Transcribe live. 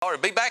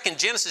sorry. Be back in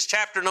Genesis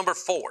chapter number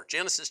 4.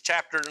 Genesis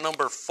chapter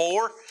number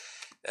 4.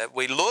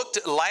 We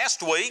looked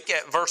last week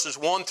at verses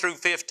 1 through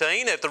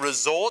 15 at the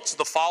results of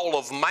the fall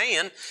of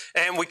man,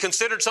 and we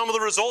considered some of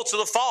the results of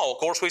the fall. Of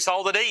course, we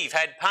saw that Eve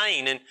had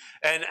pain and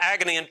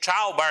agony in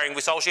childbearing. We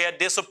saw she had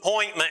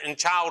disappointment in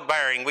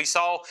childbearing. We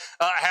saw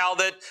how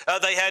that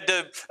they had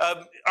to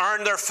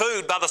earn their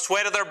food by the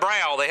sweat of their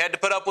brow. They had to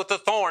put up with the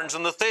thorns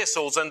and the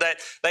thistles, and that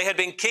they had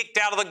been kicked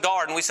out of the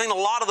garden. We've seen a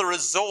lot of the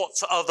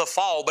results of the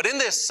fall. But in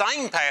this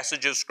same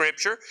passage of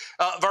Scripture,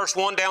 verse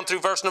 1 down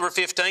through verse number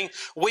 15,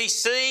 we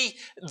see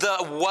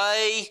the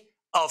way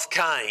of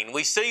Cain.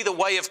 We see the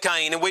way of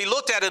Cain, and we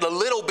looked at it a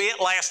little bit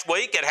last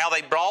week at how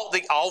they brought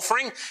the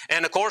offering,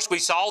 and of course we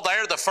saw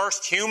there the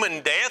first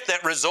human death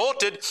that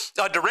resulted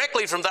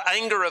directly from the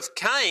anger of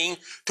Cain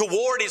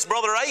toward his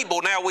brother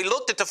Abel. Now we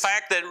looked at the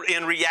fact that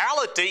in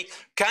reality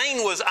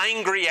Cain was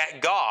angry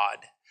at God,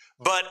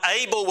 but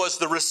Abel was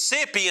the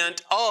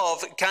recipient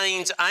of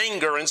Cain's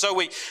anger. And so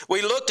we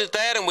looked at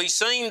that, and we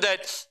seen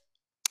that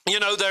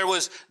there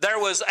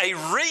was a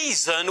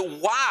reason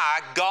why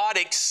God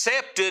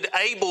accepted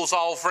Abel's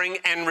offering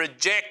and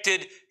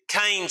rejected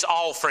Cain's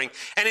offering.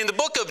 And in the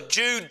book of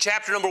Jude,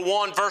 chapter number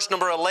 1, verse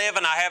number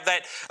 11, I have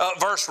that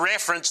verse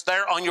referenced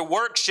there on your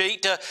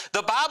worksheet.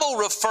 The Bible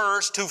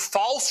refers to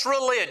false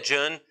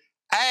religion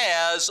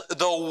as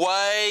the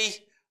way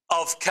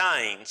of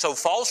Cain. So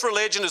false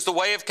religion is the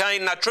way of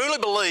Cain. And I truly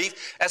believe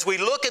as we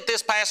look at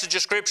this passage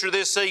of Scripture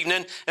this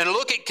evening and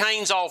look at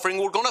Cain's offering,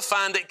 we're going to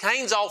find that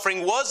Cain's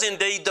offering was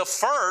indeed the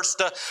first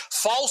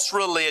false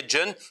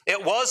religion.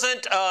 It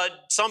wasn't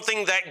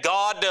something that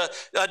God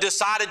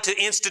decided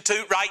to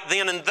institute right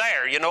then and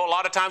there. A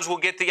lot of times we'll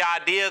get the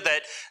idea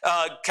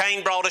that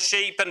Cain brought a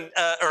sheep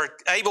or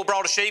Abel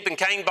brought a sheep and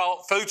Cain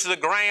brought food to the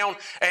ground,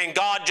 and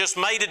God just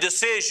made a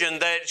decision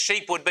that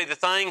sheep would be the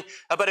thing.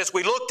 But as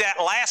we looked at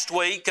last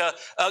week,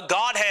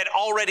 God had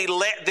already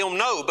let them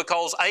know,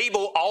 because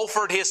Abel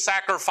offered his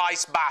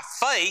sacrifice by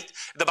faith.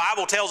 The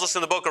Bible tells us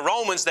in the book of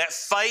Romans that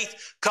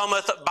faith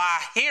cometh by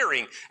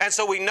hearing. And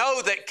so we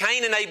know that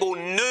Cain and Abel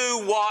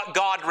knew what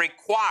God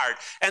required.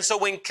 And so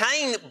when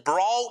Cain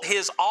brought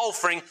his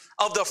offering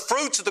of the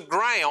fruits of the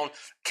ground,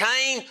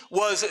 Cain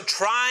was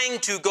trying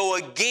to go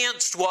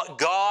against what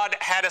God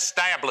had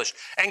established.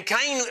 And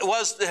Cain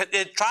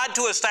tried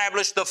to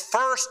establish the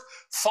first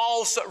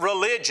false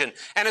religion.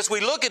 And as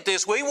we look at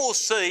this, we will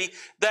see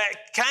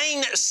that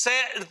Cain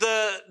set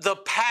the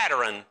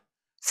pattern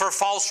for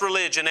false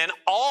religion. And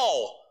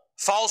all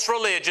false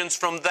religions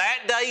from that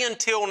day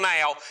until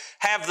now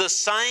have the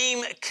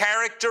same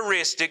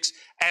characteristics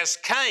as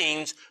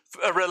Cain's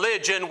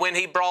religion when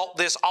he brought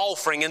this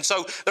offering. And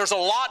so there's a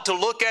lot to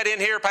look at in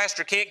here.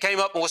 Pastor Kent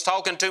came up and was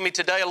talking to me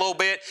today a little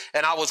bit,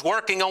 and I was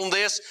working on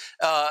this,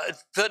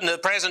 putting the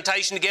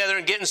presentation together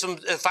and getting some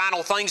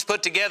final things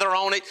put together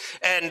on it.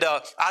 And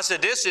I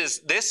said, this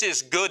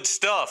is good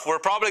stuff. We're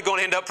probably going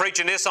to end up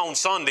preaching this on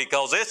Sunday,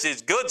 because this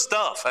is good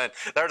stuff. And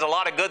there's a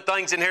lot of good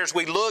things in here as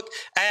we look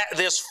at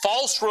this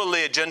false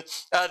religion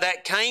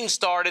that Cain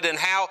started and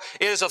how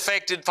it has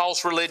affected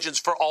false religions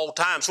for all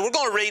time. So we're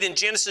going to read in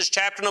Genesis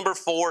chapter number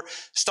 4,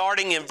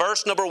 starting in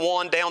verse number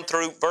 1 down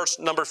through verse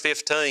number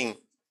 15.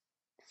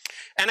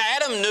 And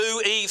Adam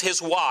knew Eve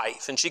his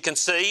wife, and she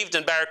conceived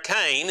and bare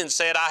Cain, and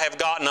said, I have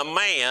gotten a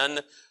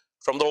man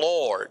from the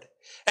Lord.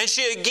 And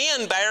she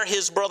again bare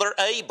his brother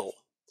Abel.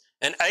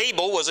 And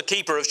Abel was a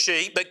keeper of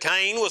sheep, but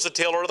Cain was a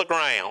tiller of the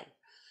ground.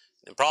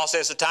 In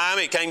process of time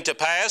it came to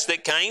pass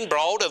that Cain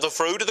brought of the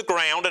fruit of the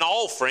ground an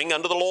offering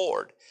unto the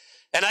Lord.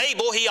 And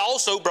Abel he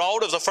also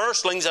brought of the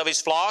firstlings of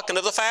his flock and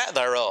of the fat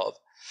thereof.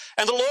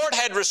 And the Lord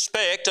had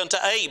respect unto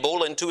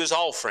Abel and to his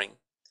offering.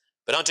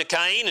 But unto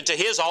Cain and to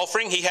his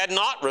offering he had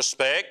not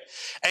respect.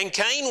 And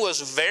Cain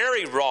was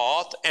very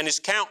wroth, and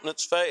his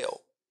countenance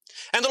fell.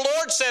 And the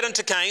Lord said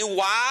unto Cain,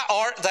 Why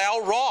art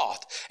thou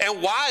wroth?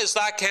 And why is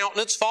thy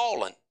countenance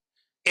fallen?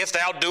 If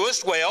thou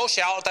doest well,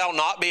 shalt thou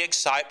not be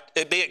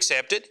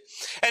accepted?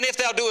 And if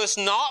thou doest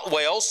not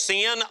well,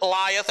 sin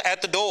lieth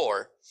at the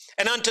door.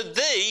 And unto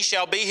thee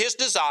shall be his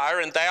desire,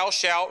 and thou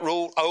shalt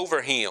rule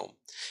over him.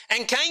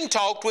 And Cain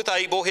talked with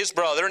Abel his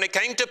brother, and it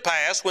came to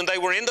pass, when they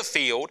were in the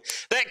field,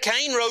 that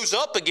Cain rose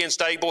up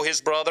against Abel his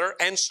brother,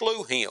 and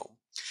slew him.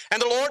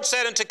 And the Lord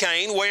said unto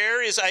Cain,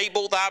 Where is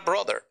Abel thy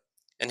brother?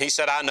 And he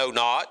said, I know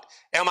not.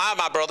 Am I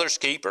my brother's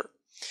keeper?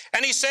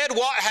 And he said,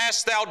 What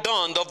hast thou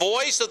done? The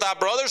voice of thy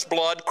brother's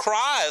blood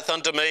crieth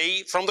unto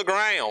me from the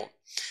ground.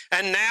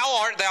 And now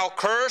art thou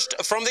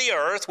cursed from the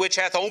earth, which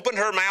hath opened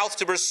her mouth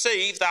to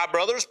receive thy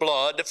brother's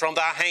blood from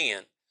thy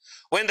hand.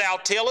 When thou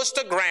tillest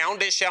the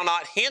ground, it shall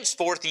not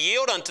henceforth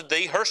yield unto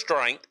thee her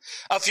strength.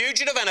 A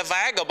fugitive and a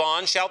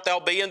vagabond shalt thou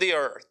be in the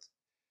earth.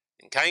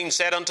 And Cain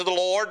said unto the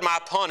Lord, My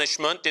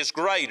punishment is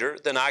greater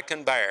than I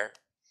can bear.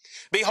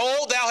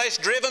 Behold, thou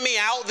hast driven me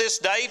out this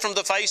day from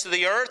the face of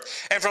the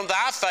earth, and from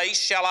thy face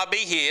shall I be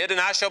hid, and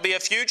I shall be a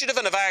fugitive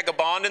and a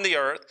vagabond in the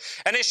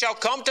earth. And it shall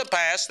come to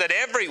pass that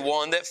every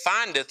one that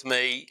findeth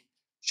me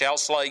shall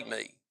slay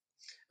me.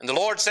 And the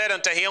Lord said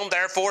unto him,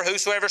 Therefore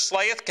whosoever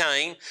slayeth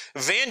Cain,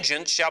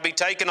 vengeance shall be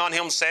taken on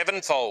him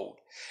sevenfold.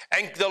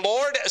 And the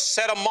Lord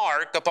set a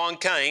mark upon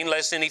Cain,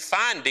 lest any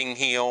finding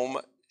him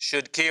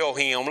should kill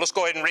him. Let's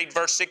go ahead and read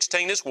verse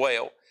 16 as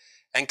well.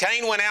 And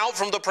Cain went out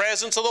from the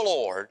presence of the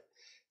Lord,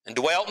 and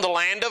dwelt in the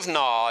land of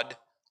Nod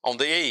on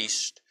the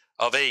east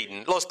of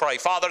Eden. Let's pray.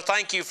 Father,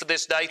 thank you for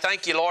this day.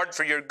 Thank you, Lord,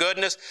 for your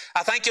goodness.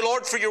 I thank you,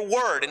 Lord, for your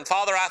word. And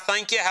Father, I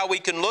thank you how we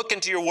can look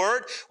into your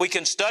word. We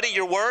can study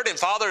your word. And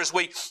Father, as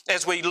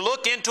we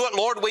look into it,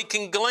 Lord, we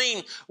can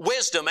glean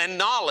wisdom and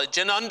knowledge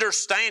and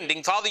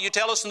understanding. Father, you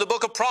tell us in the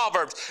book of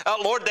Proverbs,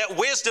 Lord, that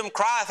wisdom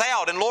crieth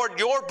out. And Lord,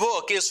 your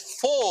book is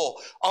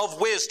full of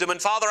wisdom. And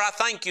Father, I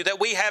thank you that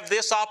we have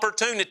this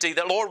opportunity,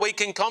 that Lord, we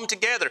can come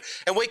together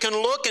and we can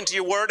look into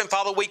your word. And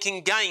Father, we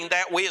can gain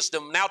that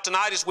wisdom. Now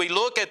tonight, as we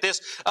look at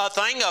this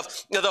thing of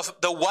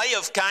the way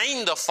of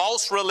Cain, the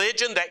false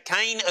religion that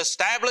Cain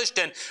established.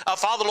 And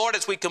Father, Lord,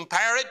 as we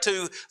compare it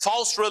to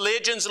false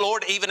religions,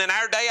 Lord, even in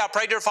our day, I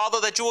pray, dear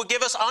Father, that you will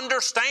give us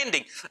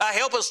understanding.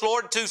 Help us,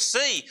 Lord, to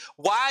see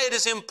why it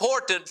is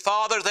important,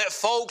 Father, that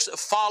folks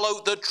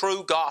follow the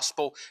true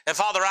gospel. And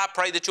Father, I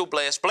pray that you'll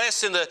bless.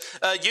 Bless in the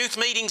youth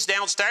meetings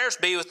downstairs.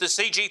 Be with the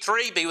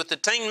CG3, be with the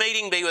teen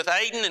meeting, be with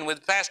Aiden and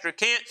with Pastor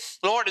Kent.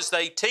 Lord, as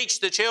they teach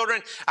the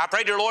children, I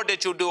pray, dear Lord,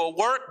 that you'll do a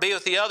work. Be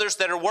with the others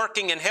that are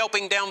working and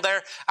helping down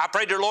there. I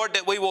pray, dear Lord,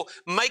 that we will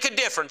make a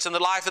difference in the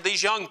life of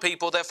these young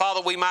people, that,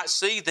 Father, we might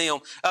see them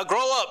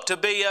grow up to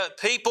be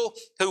people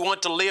who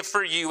want to live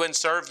for you and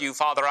serve you,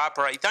 Father, I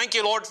pray. Thank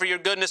you, Lord, for your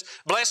goodness.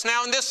 Bless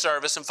now in this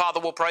service, and Father,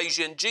 we'll praise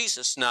you in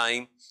Jesus'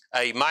 name.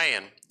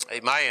 Amen.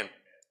 Amen.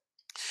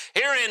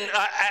 Here in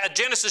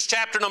Genesis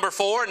chapter number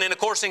 4, and then of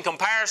course in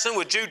comparison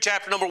with Jude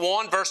chapter number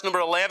 1, verse number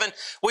 11,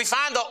 we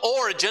find the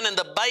origin and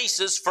the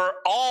basis for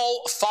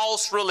all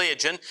false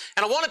religion.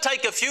 And I want to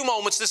take a few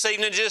moments this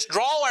evening to just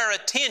draw our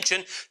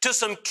attention to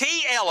some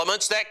key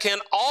elements that can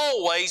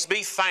always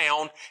be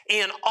found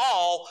in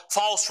all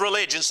false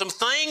religion. Some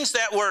things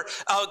that were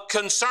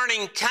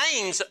concerning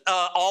Cain's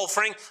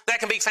offering that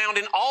can be found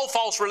in all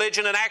false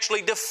religion, and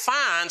actually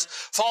defines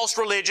false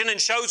religion and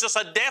shows us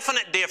a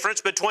definite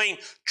difference between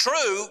true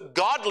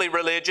godly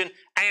religion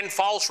and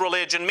false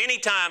religion. Many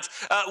times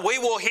we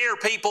will hear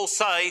people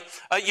say,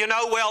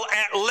 well,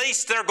 at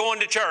least they're going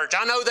to church.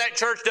 I know that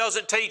church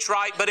doesn't teach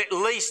right, but at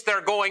least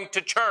they're going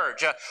to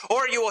church.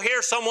 Or you will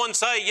hear someone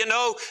say,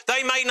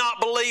 they may not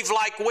believe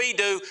like we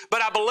do,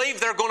 but I believe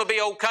they're going to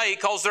be okay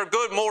because they're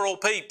good moral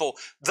people.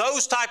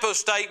 Those type of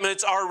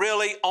statements are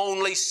really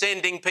only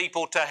sending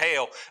people to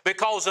hell,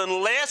 because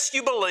unless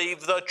you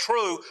believe the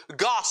true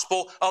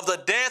gospel of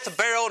the death,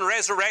 burial, and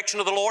resurrection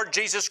of the Lord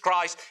Jesus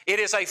Christ, it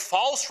is a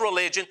false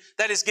religion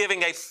that is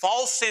giving a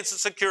false sense of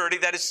security,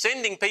 that is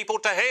sending people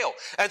to hell.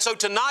 And so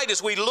tonight,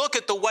 as we look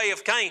at the way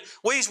of Cain,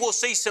 we will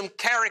see some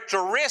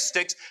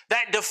characteristics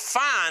that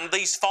define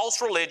these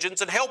false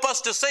religions and help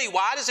us to see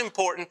why it is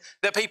important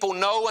that people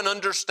know and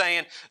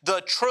understand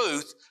the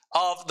truth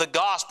of the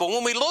gospel.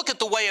 When we look at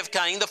the way of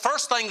Cain, the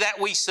first thing that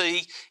we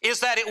see is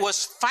that it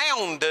was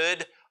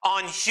founded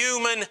on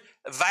human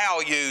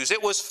values.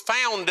 It was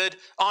founded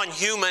on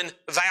human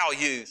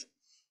values.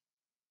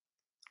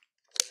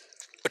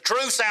 The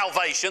true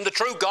salvation, the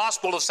true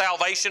gospel of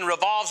salvation,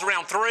 revolves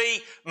around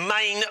three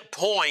main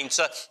points.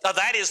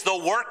 That is the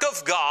work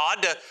of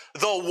God,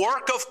 the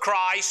work of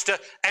Christ,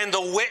 and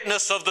the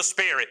witness of the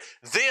Spirit.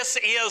 This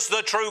is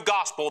the true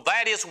gospel.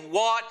 That is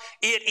what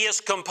it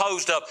is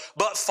composed of.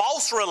 But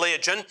false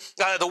religion,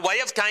 the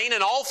way of Cain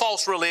and all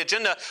false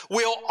religion,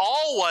 will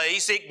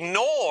always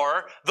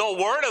ignore the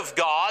Word of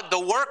God, the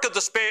work of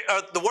the Spirit,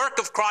 the work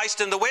of Christ,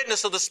 and the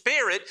witness of the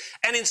Spirit,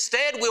 and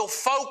instead will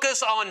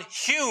focus on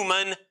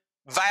human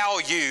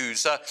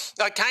values.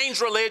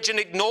 Cain's religion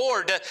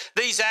ignored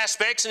these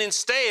aspects and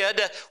instead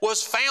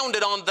was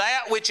founded on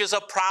that which is a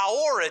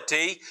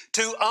priority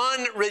to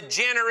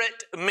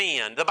unregenerate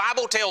men. The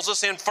Bible tells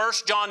us in 1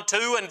 John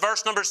 2 and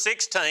verse number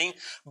 16,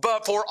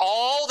 but for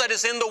all that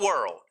is in the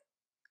world,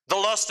 the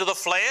lust of the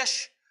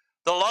flesh,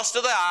 the lust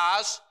of the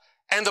eyes,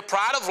 and the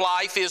pride of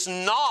life is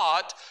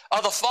not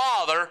of the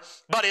Father,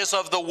 but is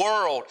of the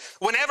world.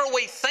 Whenever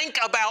we think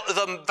about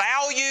the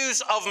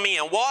values of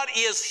men, what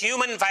is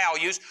human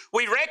values,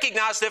 we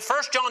recognize that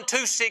 1 John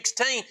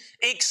 2:16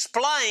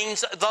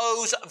 explains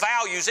those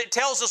values. It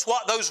tells us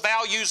what those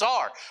values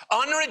are.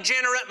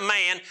 Unregenerate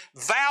man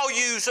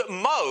values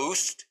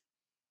most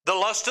the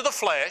lust of the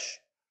flesh,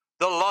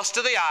 the lust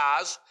of the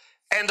eyes,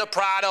 and the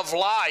pride of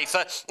life.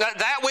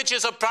 That which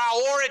is a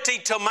priority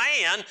to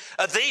man,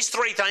 these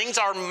three things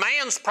are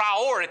man's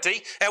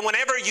priority. And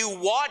whenever you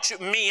watch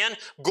men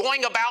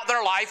going about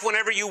their life,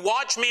 whenever you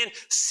watch men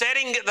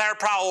setting their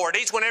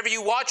priorities, whenever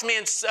you watch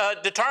men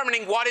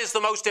determining what is the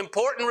most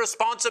important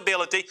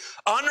responsibility,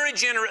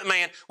 unregenerate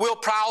man will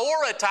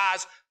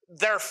prioritize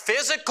their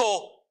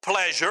physical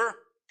pleasure,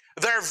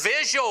 their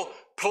visual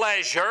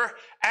pleasure,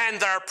 and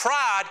their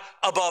pride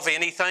above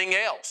anything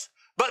else.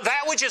 But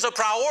that which is a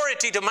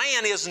priority to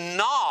man is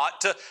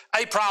not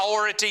a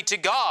priority to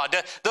God.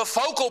 The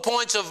focal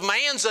points of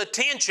man's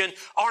attention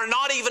are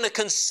not even a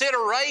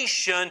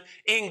consideration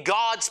in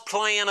God's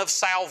plan of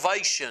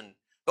salvation.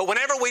 But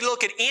whenever we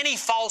look at any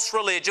false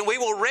religion, we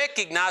will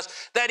recognize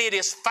that it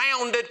is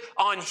founded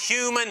on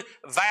human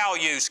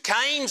values.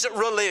 Cain's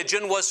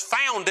religion was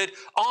founded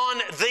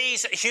on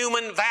these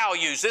human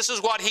values. This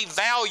is what he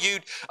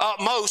valued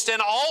most,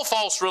 and all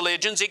false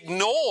religions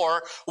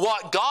ignore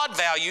what God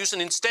values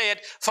and instead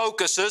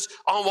focuses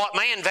on what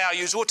man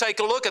values. We'll take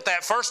a look at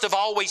that. First of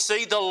all, we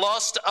see the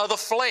lust of the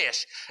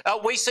flesh.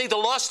 We see the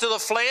lust of the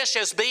flesh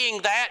as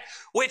being that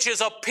which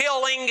is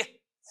appealing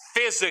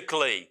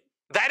physically.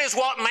 That is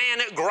what man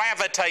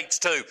gravitates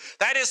to.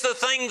 That is the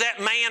thing that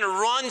man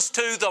runs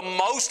to the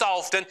most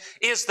often,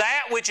 is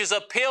that which is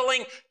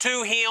appealing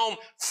to him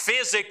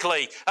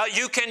physically.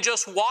 You can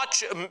just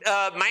watch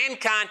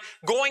mankind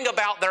going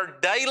about their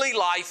daily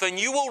life, and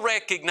you will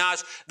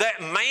recognize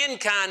that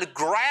mankind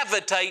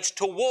gravitates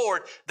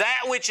toward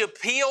that which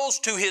appeals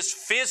to his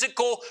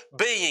physical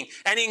being.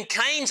 And in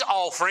Cain's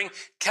offering,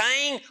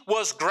 Cain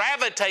was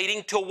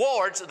gravitating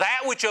towards that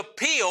which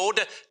appealed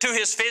to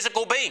his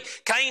physical being.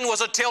 Cain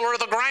was a tiller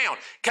of the ground.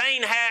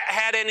 Cain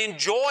had an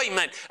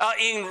enjoyment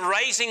in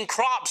raising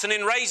crops and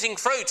in raising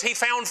fruits. He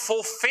found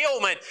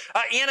fulfillment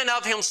in and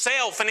of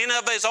himself and in and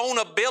of his own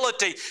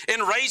ability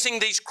in raising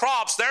these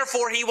crops.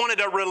 Therefore, he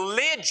wanted a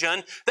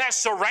religion that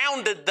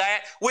surrounded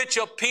that which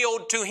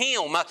appealed to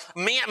him.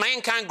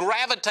 Mankind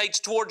gravitates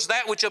towards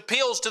that which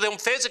appeals to them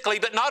physically,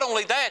 but not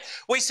only that,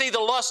 we see the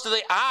lust of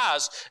the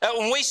eyes.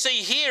 When we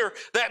see here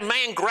that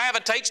man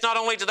gravitates not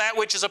only to that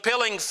which is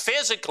appealing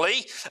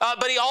physically,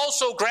 but he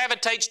also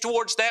gravitates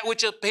towards that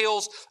which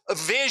appeals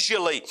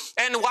visually.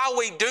 And while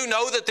we do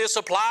know that this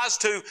applies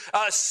to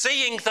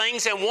seeing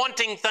things and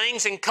wanting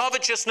things and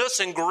covetousness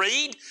and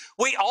greed,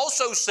 we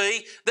also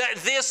see that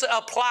this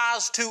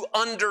applies to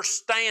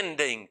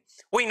understanding.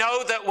 We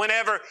know that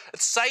whenever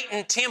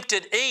Satan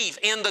tempted Eve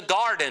in the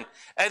garden,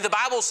 and the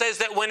Bible says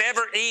that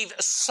whenever Eve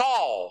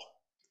saw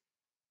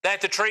that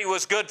the tree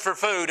was good for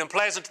food and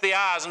pleasant to the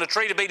eyes and a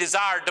tree to be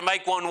desired to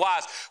make one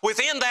wise.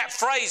 Within that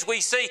phrase, we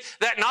see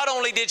that not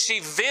only did she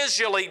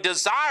visually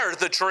desire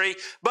the tree,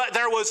 but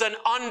there was an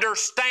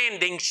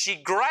understanding. She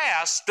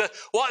grasped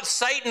what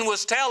Satan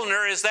was telling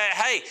her is that,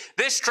 hey,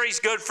 this tree's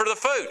good for the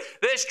food.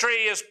 This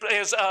tree is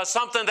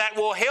something that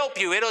will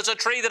help you. It is a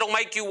tree that will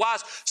make you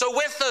wise. So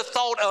with the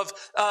thought of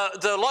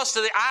the lust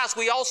of the eyes,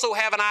 we also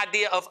have an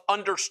idea of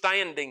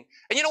understanding.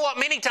 And you know what?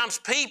 Many times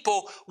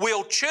people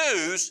will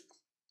choose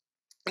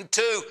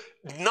to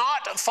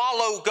not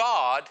follow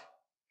God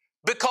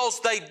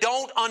because they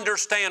don't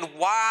understand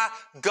why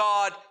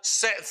God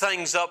set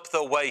things up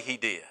the way He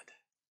did.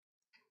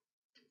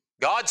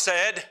 God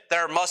said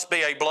there must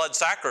be a blood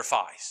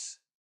sacrifice.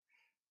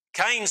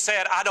 Cain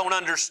said, I don't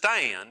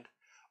understand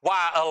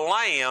why a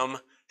lamb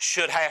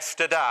should have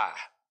to die.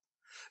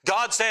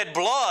 God said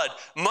blood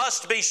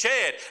must be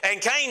shed.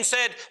 And Cain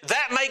said,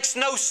 that makes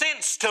no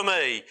sense to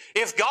me.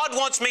 If God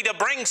wants me to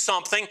bring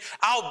something,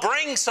 I'll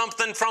bring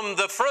something from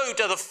the fruit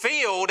of the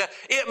field.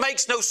 It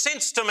makes no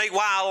sense to me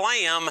why a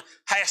lamb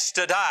has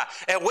to die.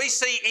 And we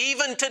see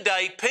even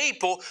today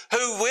people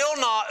who will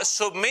not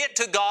submit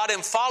to God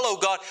and follow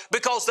God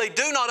because they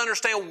do not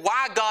understand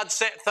why God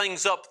set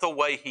things up the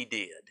way He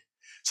did.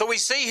 So we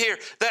see here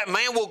that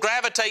man will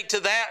gravitate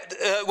to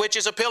that which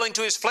is appealing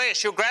to his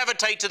flesh. He'll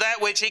gravitate to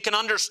that which he can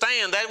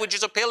understand, that which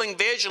is appealing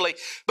visually.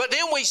 But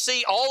then we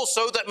see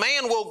also that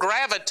man will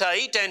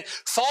gravitate, and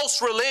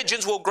false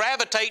religions will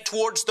gravitate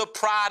towards the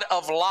pride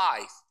of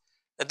life.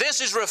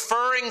 This is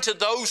referring to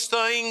those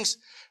things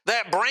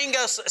that bring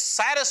us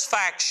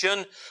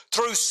satisfaction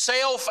through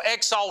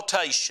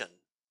self-exaltation.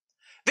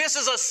 This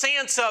is a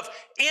sense of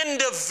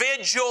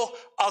individual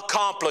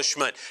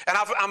accomplishment. And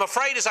I'm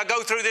afraid as I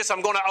go through this,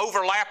 I'm going to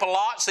overlap a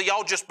lot, so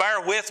y'all just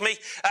bear with me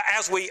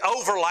as we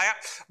overlap.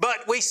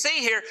 But we see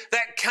here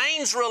that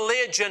Cain's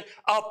religion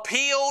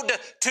appealed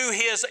to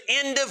his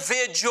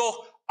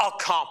individual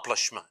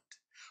accomplishment.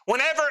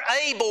 Whenever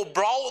Abel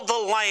brought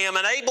the lamb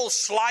and Abel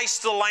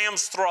sliced the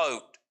lamb's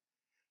throat,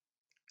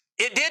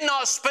 it did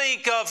not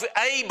speak of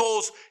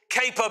Abel's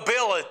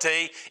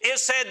capability. It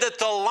said that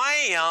the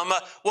lamb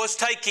was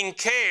taking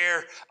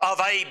care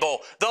of Abel.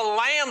 The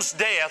lamb's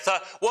death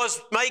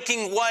was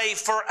making way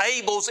for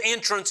Abel's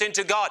entrance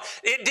into God.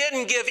 It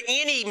didn't give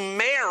any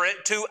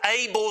merit to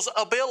Abel's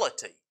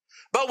ability.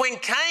 But when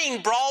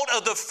Cain brought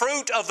of the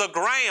fruit of the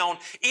ground,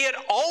 it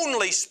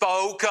only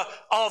spoke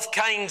of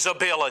Cain's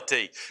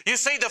ability. You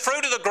see, the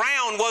fruit of the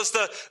ground was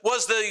the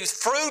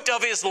fruit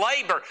of his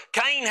labor.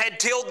 Cain had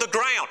tilled the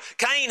ground.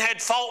 Cain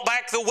had fought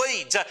back the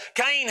weeds.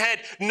 Cain had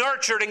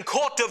nurtured and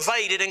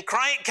cultivated, and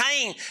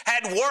Cain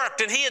had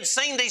worked, and he had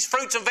seen these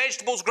fruits and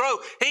vegetables grow.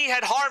 He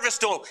had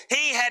harvested them.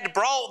 He had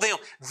brought them.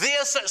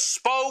 This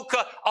spoke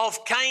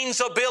of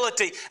Cain's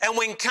ability. And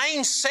when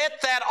Cain set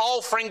that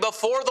offering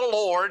before the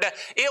Lord,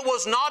 it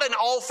was not an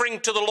offering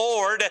to the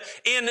Lord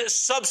in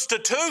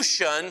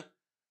substitution,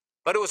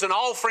 but it was an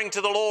offering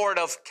to the Lord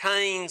of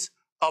Cain's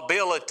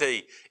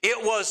ability.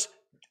 It was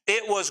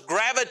It was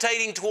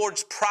gravitating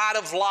towards pride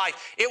of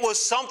life. It was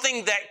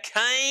something that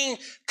Cain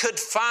could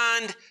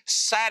find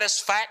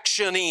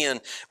satisfaction in.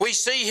 We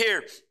see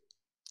here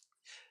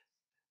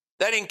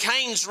that in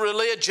Cain's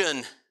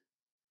religion,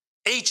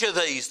 each of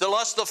these, the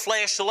lust of the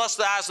flesh, the lust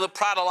of the eyes, and the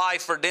pride of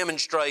life, are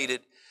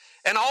demonstrated.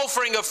 An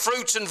offering of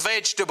fruits and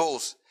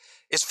vegetables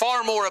is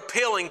far more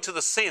appealing to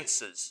the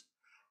senses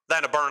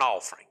than a burnt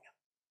offering.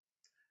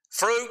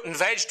 Fruit and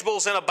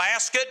vegetables in a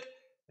basket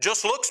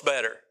just looks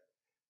better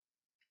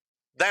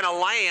than a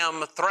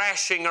lamb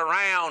thrashing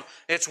around,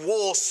 its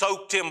wool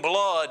soaked in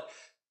blood.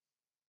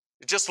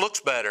 It just looks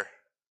better.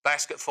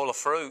 Basket full of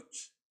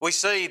fruits. We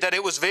see that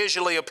it was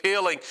visually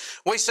appealing.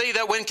 We see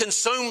that when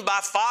consumed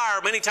by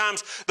fire, many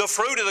times the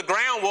fruit of the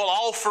ground will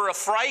offer a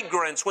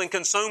fragrance when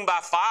consumed by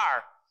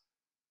fire.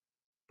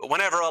 But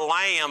whenever a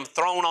lamb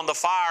thrown on the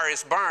fire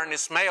is burned, it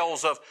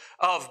smells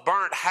of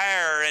burnt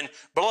hair and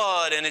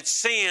blood, and it's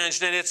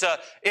singed, and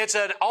it's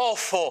an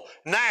awful,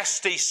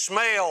 nasty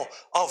smell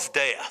of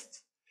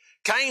death.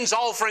 Cain's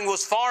offering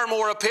was far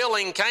more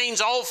appealing. Cain's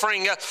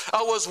offering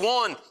was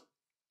one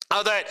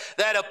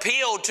that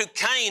appealed to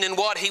Cain and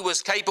what he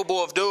was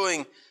capable of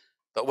doing.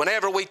 But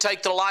whenever we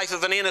take the life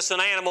of an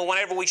innocent animal,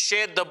 whenever we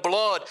shed the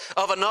blood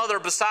of another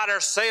beside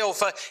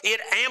ourselves,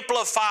 it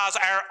amplifies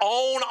our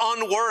own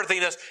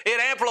unworthiness. It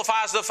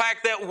amplifies the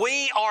fact that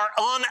we are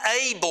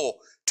unable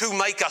to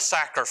make a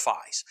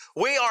sacrifice.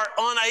 We are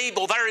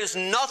unable. There is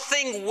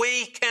nothing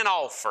we can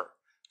offer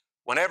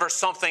whenever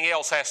something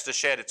else has to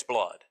shed its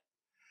blood.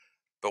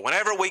 But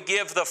whenever we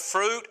give the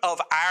fruit of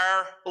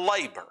our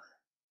labor,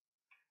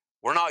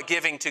 we're not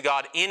giving to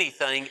God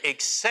anything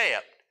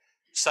except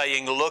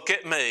saying, look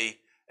at me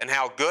and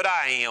how good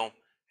I am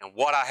and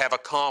what I have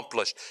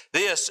accomplished.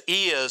 This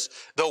is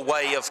the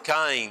way of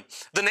Cain.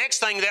 The next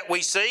thing that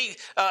we see,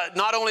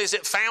 not only is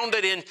it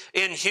founded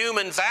in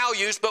human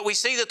values, but we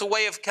see that the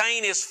way of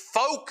Cain is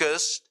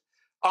focused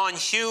on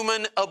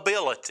human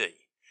ability.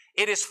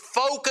 It is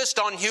focused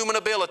on human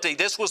ability.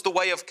 This was the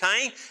way of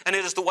Cain, and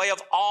it is the way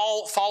of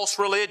all false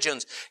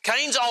religions.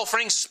 Cain's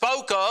offering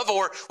spoke of,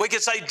 or we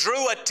could say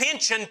drew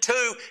attention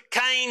to,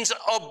 Cain's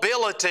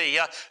ability.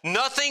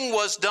 Nothing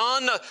was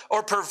done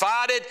or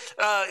provided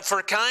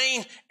for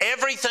Cain.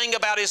 Everything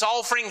about his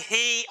offering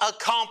he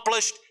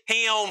accomplished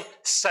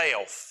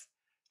himself.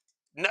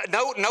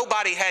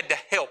 Nobody had to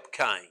help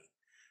Cain.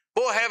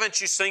 Boy,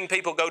 haven't you seen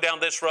people go down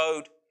this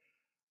road?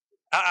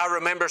 I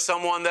remember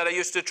someone that I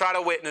used to try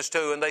to witness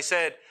to, and they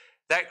said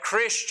that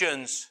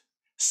Christians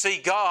see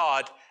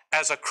God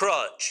as a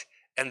crutch,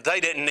 and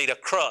they didn't need a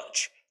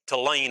crutch to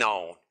lean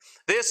on.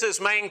 This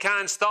is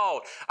mankind's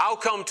thought. I'll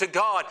come to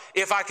God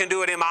if I can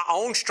do it in my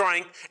own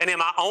strength and in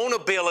my own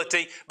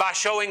ability by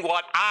showing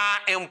what I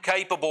am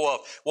capable of.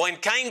 When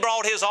Cain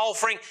brought his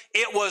offering,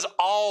 it was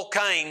all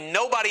Cain.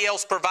 Nobody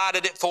else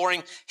provided it for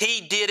him.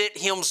 He did it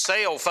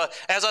himself.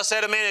 As I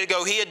said a minute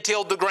ago, he had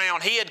tilled the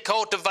ground. He had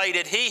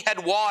cultivated. He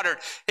had watered.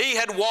 He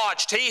had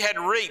watched. He had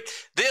reaped.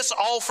 This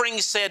offering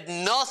said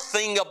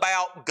nothing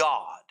about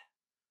God,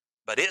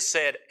 but it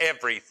said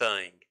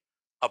everything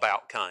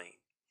about Cain.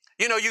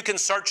 You know, you can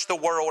search the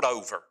world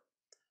over.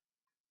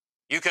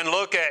 You can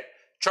look at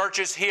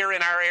churches here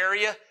in our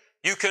area.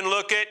 You can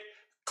look at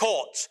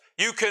cults.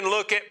 You can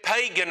look at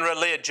pagan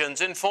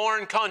religions in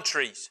foreign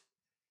countries.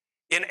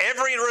 In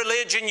every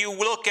religion you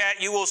look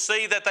at, you will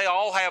see that they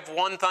all have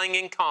one thing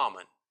in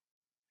common.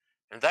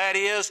 And that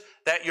is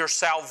that your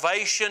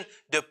salvation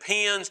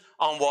depends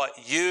on what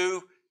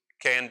you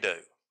can do.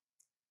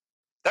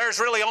 There's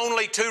really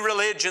only two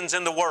religions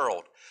in the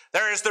world.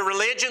 There is the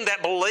religion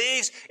that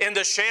believes in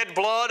the shed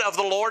blood of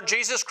the Lord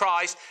Jesus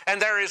Christ, and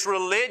there is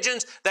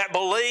religions that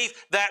believe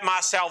that my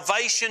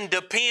salvation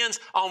depends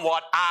on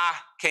what I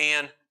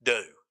can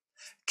do.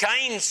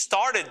 Cain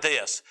started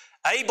this.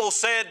 Abel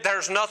said,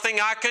 there's nothing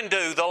I can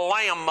do. The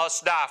lamb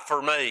must die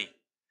for me.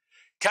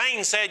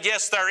 Cain said,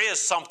 yes, there is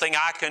something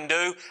I can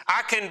do.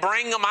 I can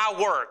bring my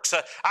works.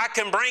 I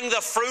can bring the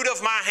fruit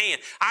of my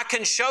hand. I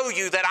can show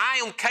you that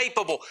I am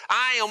capable.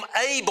 I am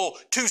able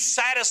to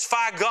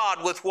satisfy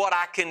God with what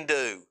I can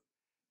do.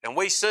 And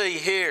we see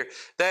here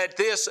that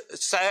this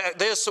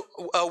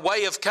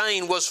way of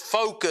Cain was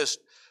focused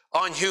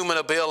on human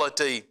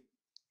ability.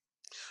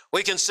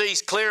 We can see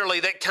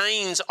clearly that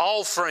Cain's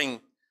offering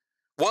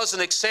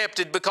wasn't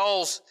accepted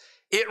because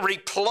it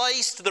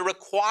replaced the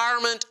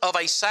requirement of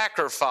a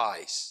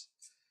sacrifice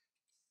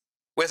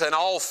with an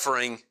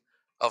offering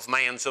of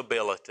man's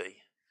ability.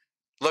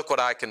 Look what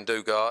I can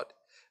do, God.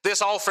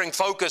 This offering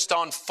focused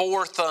on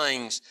four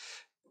things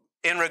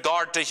in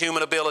regard to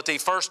human ability.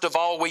 First of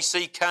all, we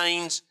see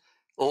Cain's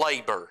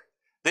labor.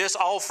 This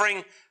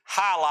offering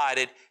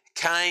highlighted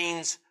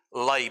Cain's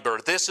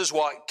labor. This is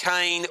what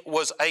Cain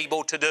was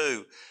able to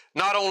do.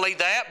 Not only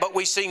that, but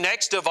we see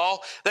next of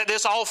all that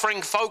this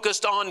offering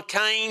focused on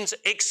Cain's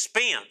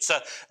expense.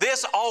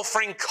 This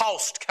offering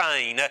cost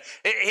Cain.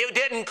 It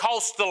didn't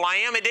cost the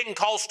lamb. It didn't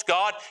cost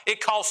God.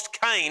 It cost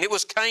Cain. It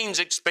was Cain's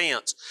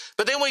expense.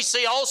 But then we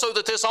see also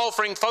that this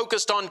offering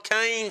focused on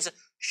Cain's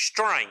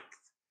strength.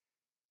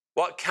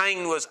 what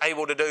Cain was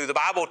able to do. The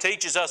Bible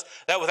teaches us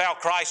that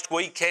without Christ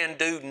we can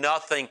do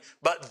nothing.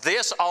 But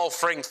this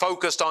offering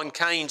focused on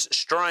Cain's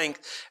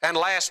strength. And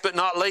last but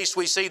not least,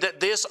 we see that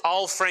this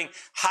offering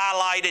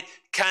highlighted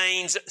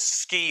Cain's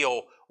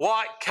skill,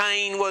 what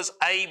Cain was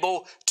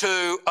able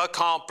to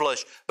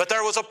accomplish. But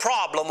there was a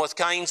problem with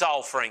Cain's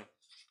offering,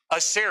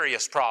 a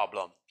serious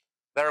problem.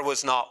 There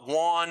was not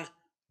one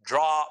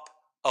drop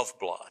of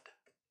blood.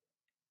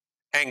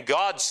 And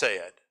God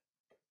said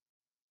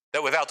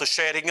that without the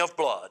shedding of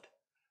blood,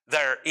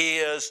 there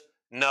is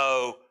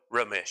no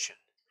remission.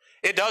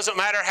 It doesn't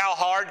matter how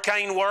hard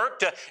Cain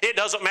worked. It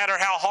doesn't matter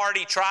how hard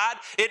he tried.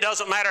 It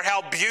doesn't matter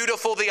how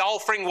beautiful the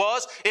offering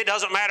was. It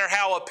doesn't matter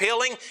how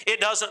appealing. It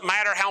doesn't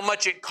matter how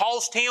much it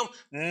cost him.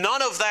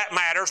 None of that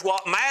matters.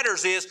 What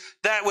matters is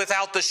that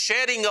without the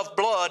shedding of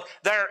blood,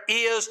 there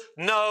is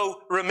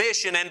no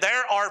remission. And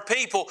there are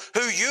people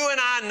who you and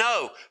I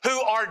know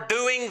who are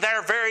doing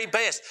their very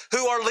best,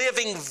 who are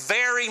living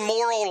very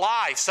moral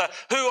lives,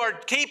 who are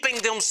keeping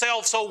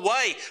themselves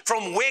away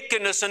from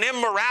wickedness and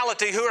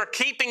immorality, who are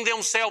keeping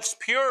themselves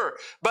pure,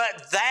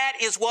 but that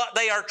is what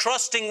they are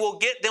trusting will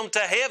get them to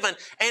heaven.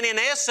 And in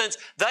essence,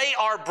 they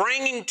are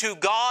bringing to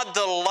God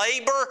the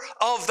labor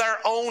of their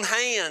own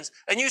hands.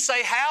 And you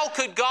say, how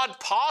could God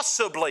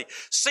possibly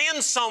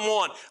send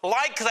someone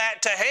like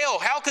that to hell?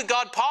 How could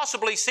God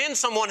possibly send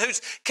someone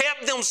who's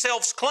kept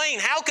themselves clean?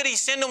 How could He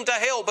send them to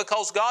hell?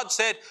 Because God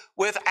said,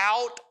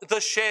 without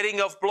the shedding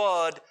of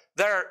blood,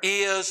 there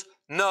is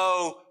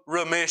no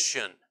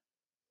remission.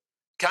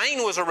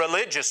 Cain was a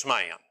religious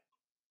man.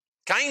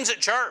 Cain's at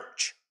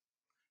church.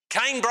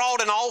 Cain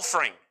brought an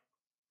offering.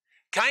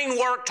 Cain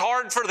worked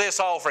hard for this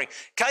offering.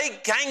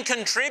 Cain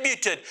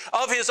contributed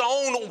of his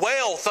own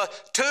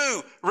wealth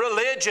to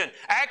religion.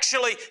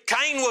 Actually,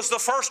 Cain was the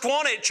first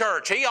one at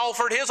church. He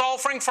offered his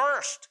offering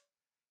first.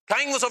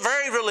 Cain was a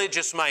very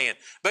religious man.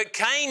 But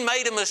Cain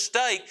made a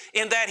mistake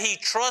in that he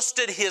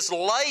trusted his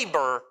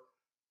labor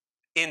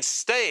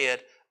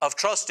instead of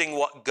trusting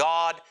what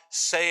God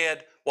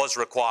said was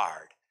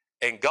required.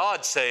 And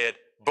God said,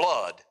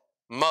 blood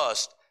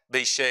must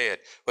be shed.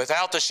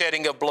 Without the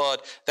shedding of blood,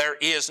 there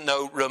is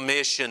no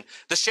remission.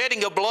 The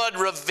shedding of blood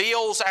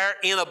reveals our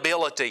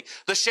inability.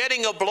 The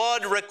shedding of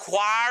blood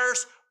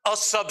requires a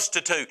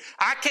substitute.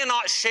 I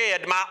cannot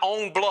shed my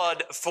own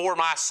blood for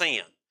my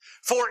sin.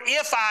 For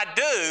if I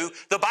do,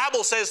 the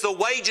Bible says the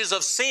wages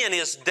of sin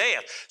is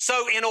death.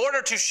 So in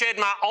order to shed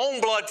my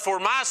own blood for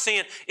my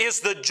sin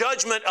is the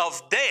judgment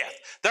of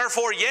death.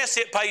 Therefore, yes,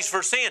 it pays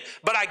for sin,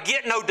 but I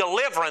get no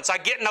deliverance. I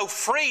get no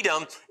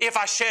freedom if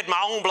I shed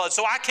my own blood.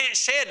 So I can't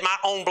shed my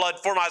own blood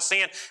for my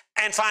sin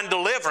and find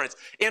deliverance.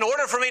 In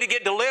order for me to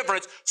get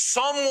deliverance,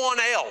 someone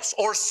else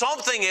or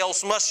something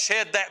else must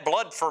shed that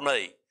blood for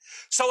me.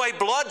 So a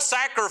blood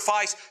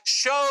sacrifice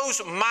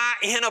shows my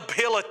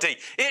inability.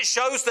 It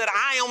shows that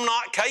I am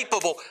not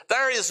capable.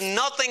 There is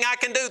nothing I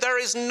can do. There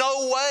is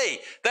no way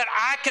that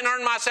I can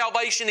earn my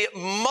salvation. It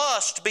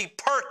must be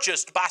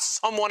purchased by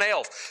someone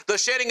else. The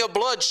shedding of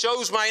blood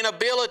shows my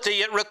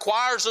inability. It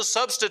requires a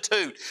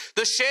substitute.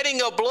 The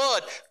shedding of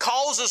blood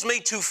causes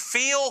me to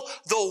feel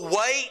the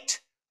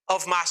weight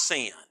of my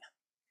sin.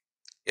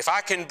 If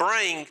I can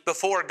bring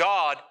before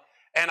God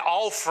an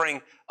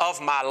offering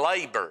of my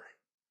labor,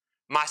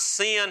 my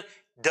sin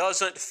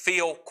doesn't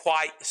feel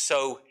quite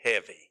so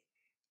heavy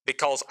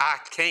because I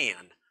can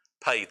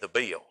pay the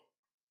bill.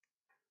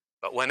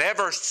 But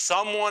whenever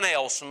someone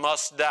else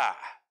must die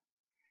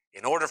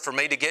in order for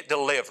me to get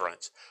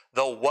deliverance,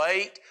 the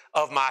weight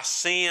of my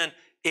sin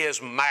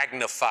is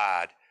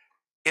magnified.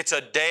 It's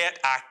a debt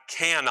I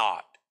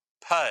cannot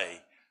pay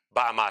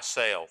by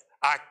myself.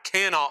 I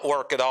cannot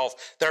work it off.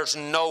 There's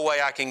no way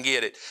I can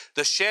get it.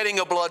 The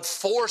shedding of blood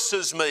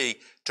forces me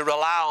to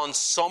rely on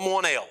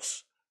someone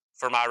else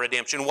for my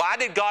redemption. Why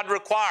did God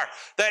require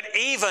that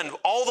even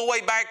all the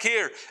way back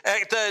here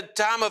at the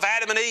time of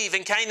Adam and Eve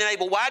and Cain and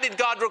Abel, why did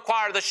God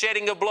require the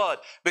shedding of blood?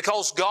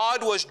 Because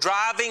God was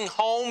driving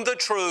home the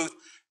truth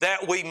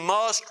that we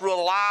must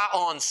rely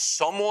on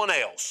someone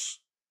else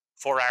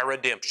for our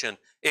redemption.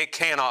 It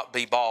cannot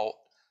be bought.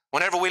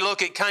 Whenever we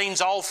look at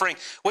Cain's offering,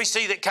 we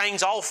see that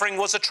Cain's offering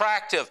was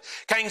attractive.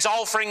 Cain's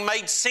offering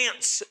made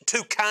sense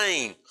to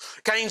Cain.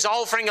 Cain's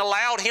offering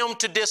allowed him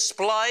to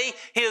display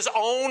his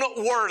own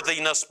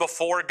worthiness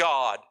before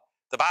God.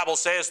 The Bible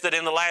says that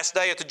in the last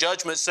day at the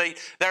judgment seat,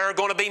 there are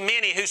going to be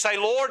many who say,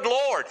 Lord,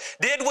 Lord,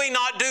 did we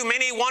not do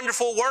many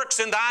wonderful works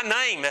in Thy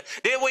name?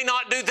 Did we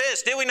not do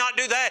this? Did we not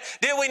do that?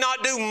 Did we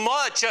not do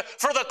much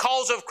for the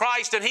cause of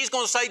Christ? And He's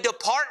going to say,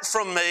 depart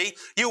from me,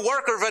 you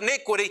worker of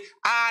iniquity.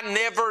 I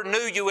never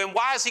knew you. And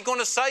why is He going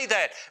to say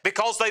that?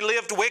 Because they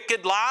lived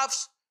wicked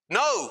lives?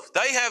 No,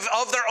 they have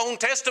of their own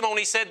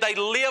testimony said they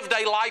lived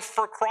a life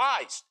for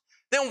Christ.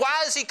 Then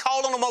why is He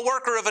calling them a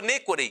worker of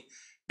iniquity?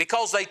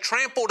 Because they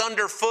trampled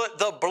underfoot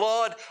the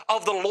blood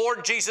of the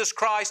Lord Jesus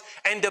Christ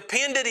and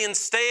depended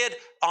instead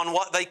on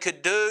what they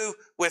could do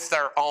with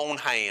their own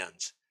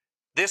hands.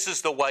 This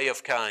is the way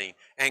of Cain.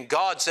 And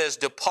God says,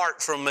 depart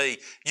from me.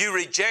 You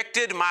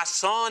rejected my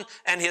son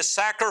and his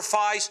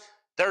sacrifice.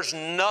 There's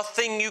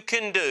nothing you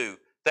can do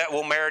that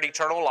will merit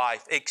eternal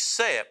life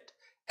except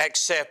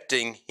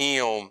accepting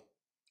Him.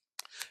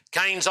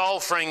 Cain's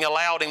offering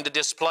allowed him to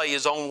display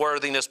his own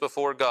worthiness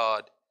before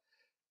God.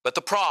 But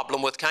the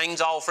problem with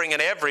Cain's offering in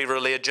every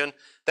religion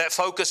that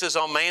focuses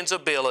on man's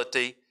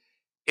ability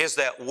is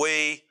that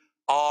we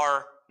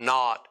are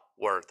not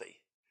worthy.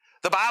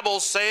 The Bible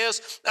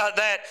says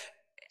that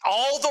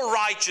all the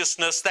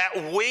righteousness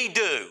that we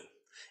do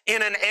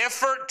in an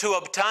effort to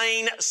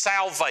obtain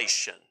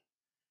salvation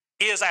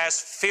is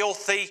as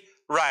filthy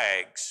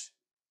rags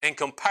in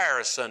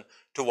comparison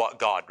to what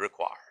God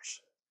requires.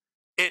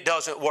 It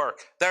doesn't work.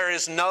 There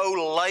is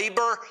no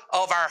labor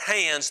of our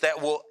hands that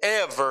will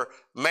ever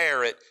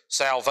merit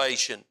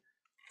salvation.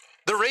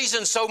 The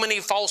reason so many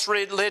false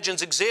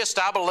religions exist,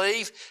 I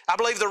believe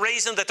the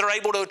reason that they're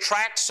able to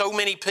attract so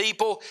many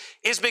people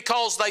is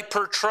because they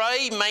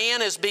portray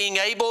man as being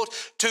able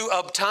to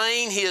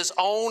obtain his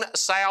own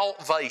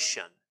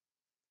salvation.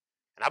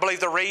 And I believe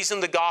the reason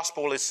the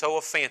gospel is so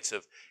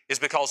offensive is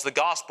because the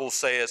gospel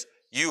says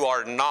you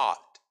are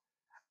not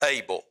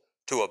able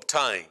to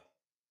obtain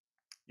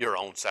your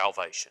own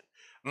salvation.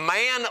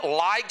 Man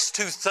likes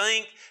to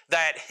think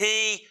that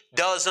he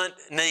doesn't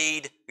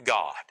need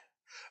God.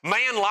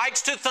 Man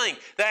likes to think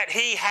that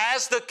he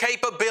has the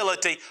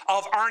capability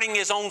of earning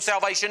his own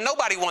salvation.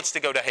 Nobody wants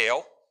to go to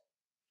hell.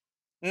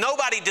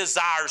 Nobody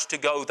desires to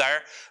go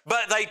there,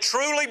 but they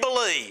truly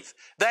believe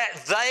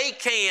that they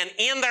can,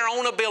 in their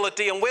own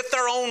ability and with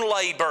their own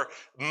labor,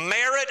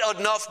 merit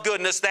enough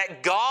goodness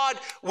that God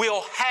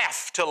will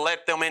have to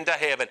let them into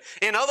heaven.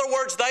 In other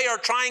words, they are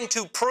trying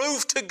to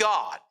prove to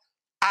God,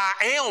 I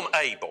am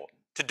able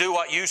to do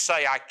what you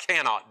say I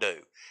cannot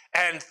do.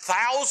 And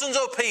thousands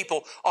of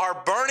people are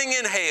burning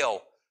in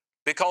hell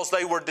because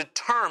they were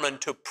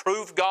determined to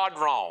prove God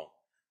wrong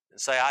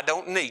and say, I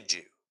don't need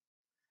you.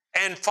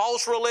 And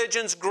false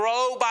religions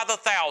grow by the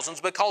thousands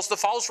because the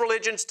false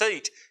religions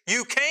teach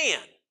you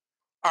can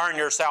earn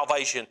your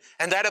salvation.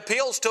 And that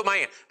appeals to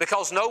man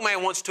because no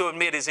man wants to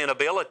admit his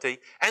inability.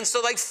 And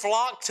so they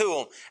flock to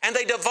them and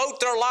they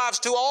devote their lives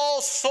to all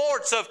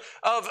sorts of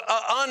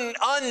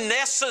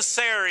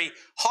unnecessary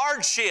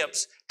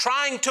hardships,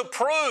 trying to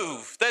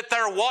prove that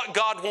they're what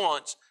God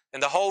wants.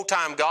 And the whole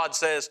time God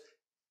says,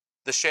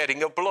 the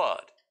shedding of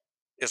blood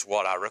is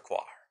what I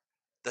require.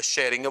 The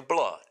shedding of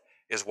blood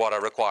is what I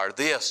require.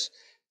 This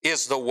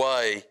is the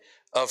way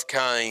of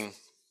Cain.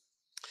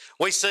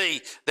 We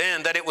see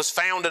then that it was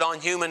founded on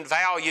human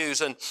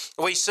values, and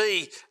we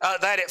see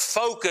that it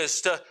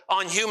focused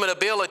on human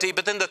ability.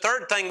 But then the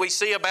third thing we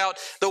see about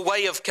the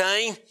way of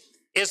Cain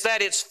is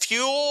that it's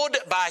fueled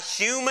by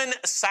human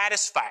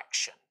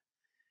satisfaction.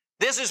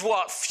 This is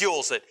what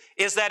fuels it,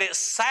 is that it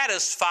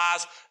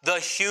satisfies the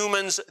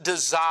human's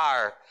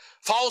desire.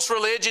 False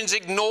religions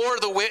ignore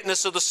the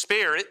witness of the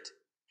Spirit.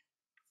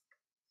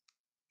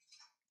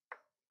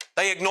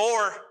 They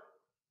ignore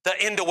the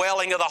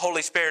indwelling of the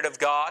Holy Spirit of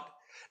God.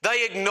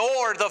 They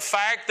ignore the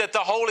fact that the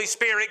Holy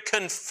Spirit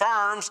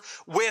confirms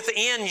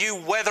within you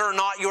whether or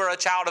not you're a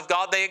child of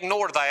God. They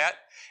ignore that.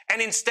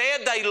 And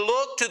instead they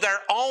look to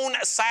their own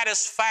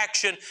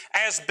satisfaction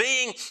as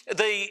being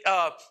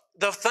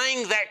the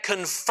thing that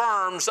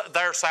confirms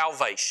their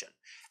salvation.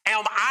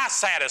 Am I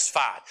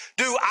satisfied?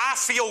 Do I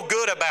feel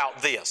good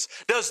about this?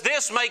 Does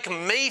this make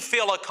me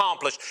feel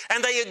accomplished?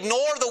 And they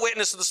ignore the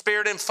witness of the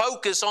Spirit and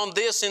focus on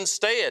this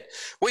instead.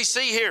 We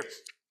see here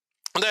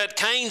that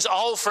Cain's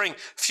offering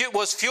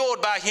was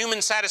fueled by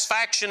human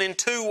satisfaction in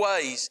two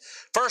ways.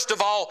 First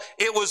of all,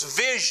 it was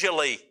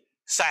visually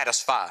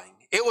satisfying.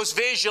 It was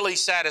visually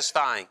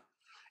satisfying.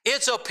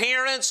 Its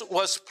appearance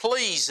was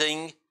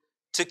pleasing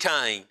to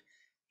Cain.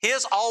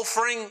 His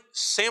offering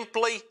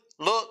simply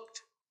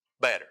looked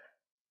better.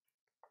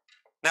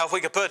 Now, if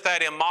we could put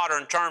that in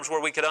modern terms where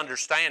we could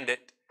understand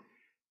it,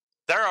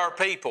 there are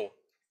people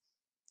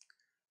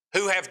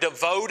who have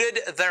devoted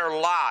their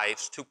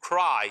lives to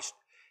Christ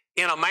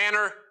in a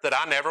manner that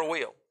I never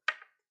will.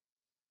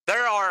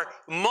 There are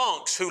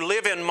monks who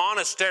live in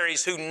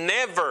monasteries who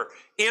never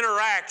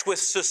interact with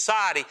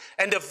society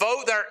and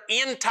devote their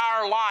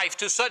entire life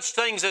to such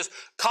things as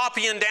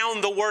copying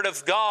down the Word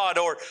of God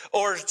or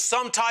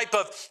some type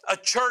of a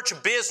church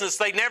business.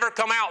 They never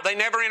come out. They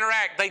never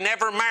interact. They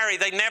never marry.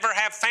 They never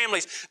have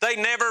families. They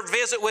never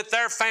visit with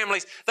their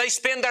families. They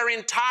spend their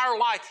entire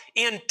life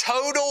in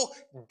total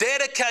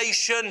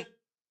dedication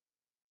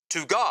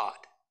to God,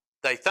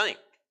 they think.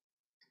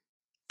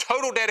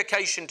 Total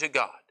dedication to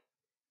God.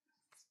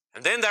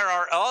 And then there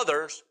are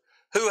others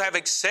who have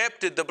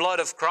accepted the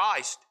blood of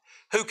Christ,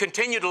 who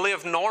continue to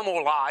live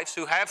normal lives,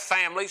 who have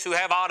families, who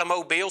have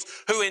automobiles,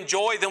 who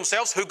enjoy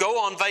themselves, who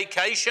go on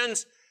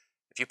vacations.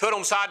 If you put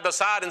them side by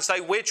side and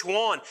say which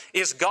one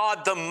is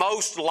God the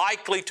most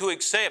likely to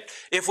accept,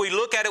 if we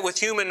look at it with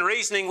human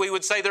reasoning, we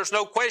would say there's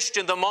no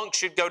question the monk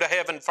should go to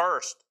heaven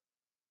first.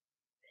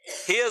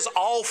 His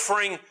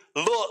offering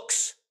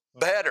looks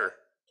better.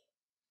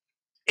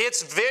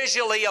 It's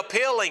visually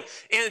appealing.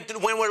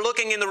 When we're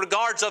looking in the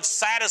regards of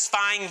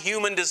satisfying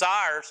human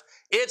desires,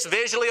 it's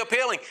visually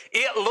appealing.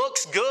 It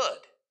looks good.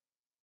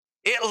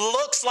 It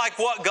looks like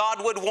what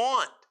God would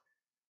want.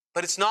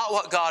 But it's not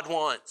what God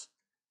wants.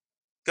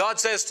 God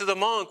says to the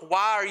monk,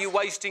 why are you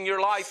wasting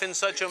your life in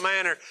such a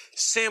manner?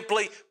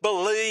 Simply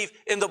believe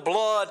in the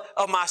blood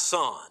of my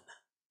Son.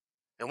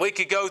 And we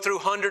could go through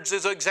hundreds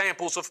of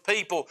examples of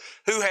people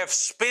who have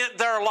spent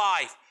their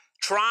life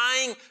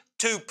trying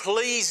to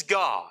please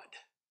God,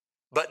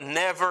 but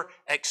never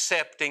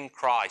accepting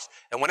Christ.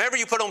 And whenever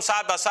you put them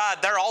side by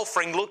side, their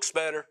offering looks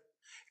better.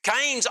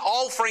 Cain's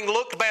offering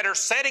looked better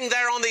sitting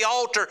there on the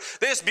altar.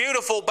 This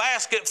beautiful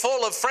basket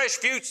full of fresh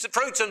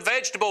fruits and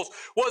vegetables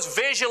was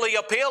visually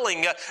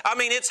appealing.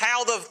 It's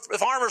how the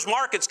farmers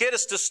markets get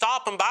us to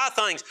stop and buy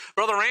things.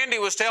 Brother Randy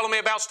was telling me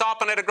about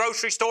stopping at a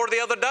grocery store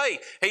the other day.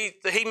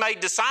 He made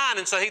the sign,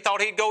 and so he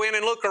thought he'd go in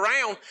and look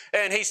around.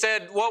 And he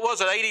said, what was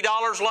it,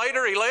 $80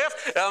 later he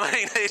left?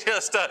 He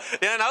just,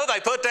 they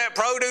put that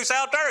produce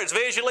out there. It's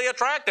visually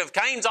attractive.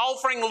 Cain's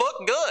offering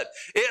looked good.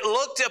 It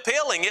looked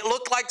appealing. It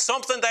looked like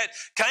something that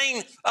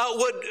Cain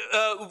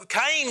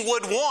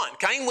would want.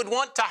 Cain would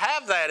want to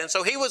have that. And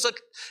so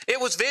it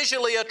was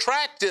visually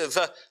attractive.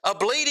 A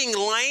bleeding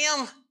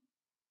lamb,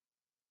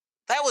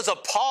 that was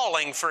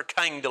appalling for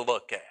Cain to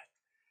look at.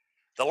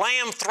 The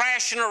lamb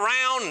thrashing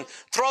around and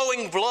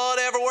throwing blood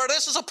everywhere.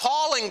 This is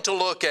appalling to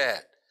look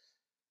at.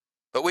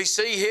 But we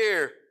see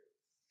here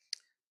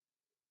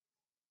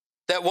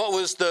that what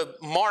was the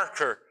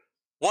marker,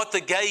 what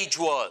the gauge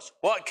was,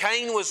 what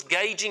Cain was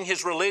gauging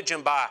his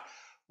religion by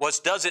was,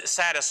 does it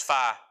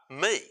satisfy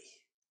me?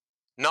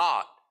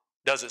 Not,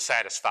 does it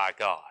satisfy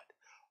God?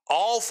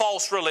 All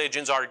false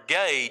religions are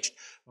gauged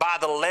by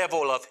the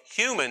level of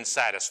human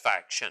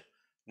satisfaction,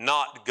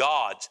 not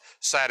God's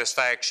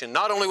satisfaction.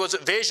 Not only was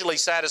it visually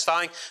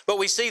satisfying, but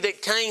we see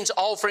that Cain's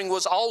offering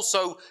was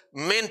also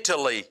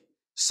mentally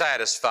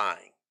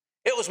satisfying.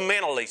 It was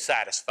mentally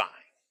satisfying.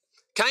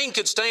 Cain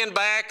could stand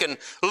back and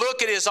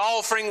look at his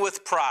offering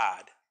with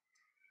pride.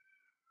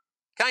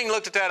 Cain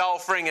looked at that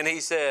offering and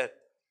he said,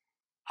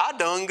 I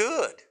done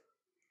good.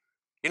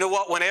 You know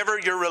what? Whenever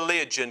your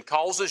religion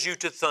causes you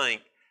to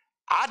think,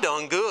 I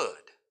done good,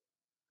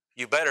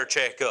 you better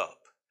check up,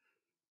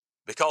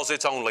 because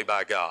it's only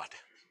by God.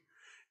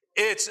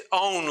 It's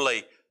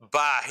only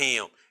by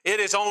Him. It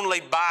is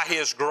only by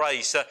His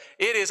grace.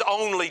 It is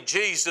only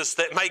Jesus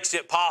that makes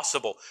it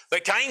possible.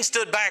 But Cain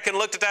stood back and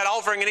looked at that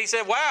offering and he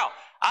said, wow,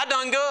 I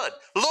done good.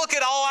 Look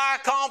at all I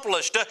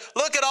accomplished.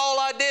 Look at all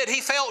I did.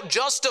 He felt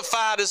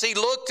justified as he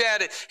looked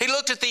at it. He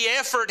looked at the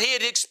effort he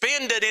had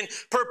expended in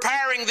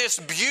preparing this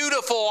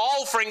beautiful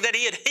offering that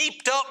he had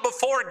heaped up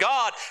before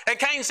God. And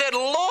Cain said,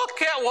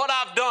 look at what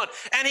I've done.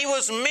 And he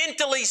was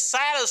mentally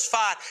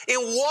satisfied in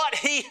what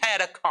he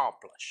had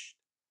accomplished.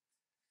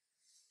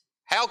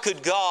 How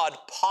could God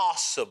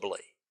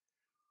possibly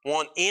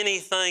want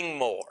anything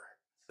more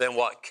than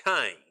what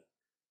Cain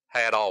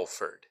had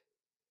offered?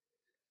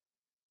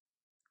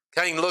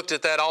 Cain looked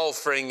at that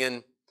offering,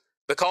 and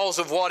because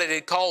of what it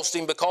had cost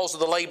him, because of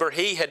the labor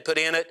he had put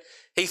in it,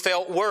 he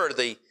felt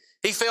worthy.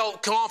 He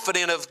felt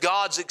confident of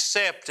God's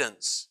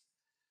acceptance.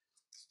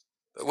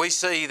 But we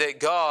see that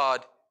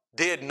God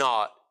did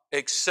not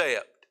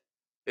accept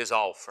his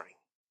offering.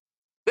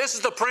 This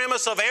is the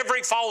premise of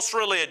every false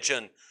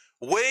religion.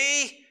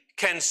 We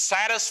can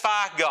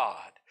satisfy God.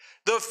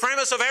 The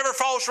premise of every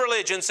false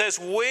religion says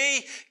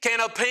we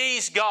can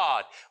appease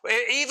God.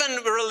 Even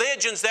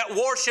religions that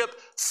worship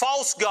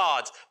false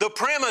gods, the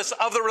premise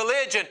of the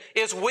religion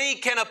is we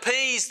can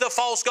appease the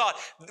false god.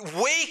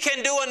 We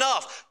can do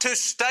enough to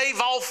stave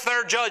off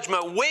their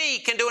judgment. We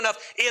can do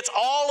enough. It's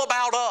all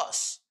about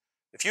us.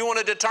 If you want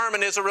to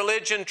determine is a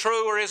religion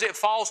true or is it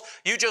false,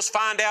 you just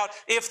find out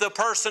if the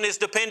person is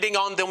depending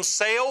on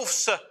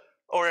themselves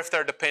or if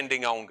they're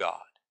depending on God.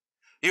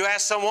 You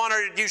ask someone,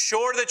 are you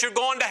sure that you're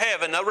going to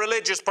heaven? A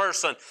religious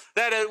person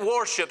that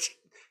worships,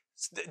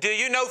 do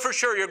you know for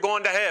sure you're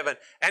going to heaven?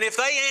 And if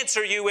they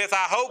answer you with,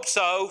 I hope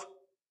so,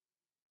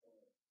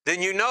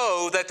 then you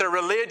know that their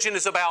religion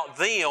is about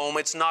them,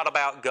 it's not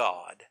about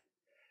God.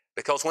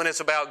 Because when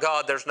it's about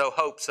God, there's no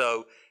hope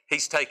so.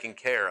 He's taking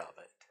care of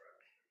it.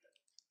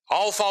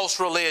 All false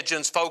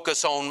religions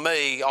focus on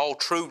me. All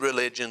true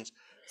religions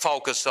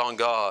focus on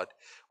God.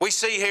 We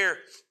see here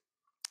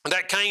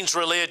that Cain's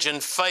religion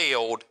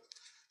failed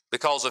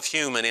because of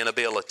human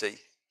inability.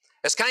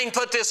 As Cain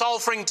put this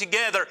offering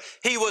together,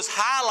 he was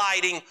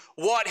highlighting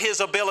what his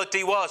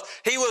ability was.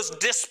 He was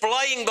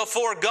displaying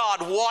before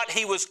God what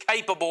he was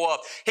capable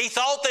of. He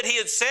thought that he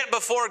had set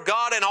before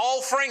God an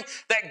offering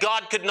that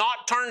God could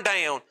not turn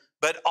down,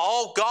 but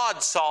all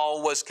God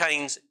saw was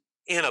Cain's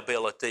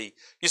inability.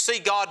 You see,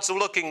 God's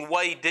looking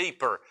way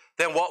deeper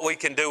than what we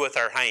can do with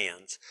our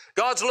hands.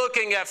 God's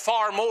looking at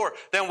far more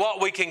than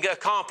what we can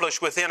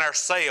accomplish within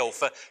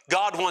ourselves.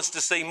 God wants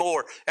to see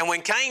more. And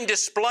when Cain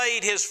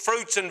displayed his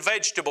fruits and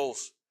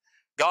vegetables,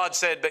 God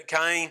said, but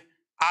Cain,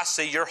 I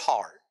see your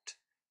heart.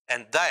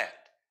 And that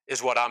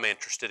is what I'm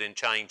interested in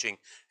changing.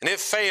 And it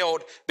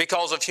failed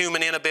because of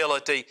human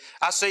inability.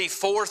 I see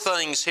 4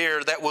 things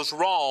here that was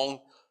wrong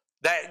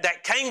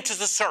that came to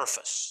the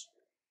surface.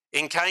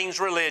 in Cain's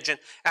religion,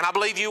 and I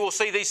believe you will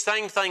see these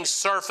same things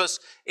surface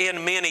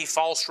in many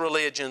false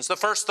religions. The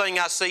first thing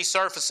I see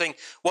surfacing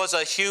was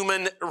a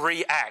human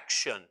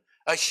reaction.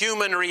 A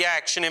human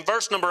reaction. In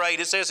verse number 8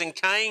 it says, "And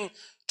Cain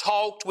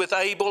talked with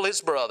Abel his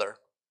brother."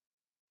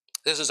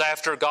 This is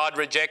after God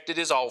rejected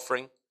his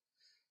offering.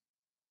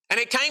 "And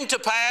it came to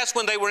pass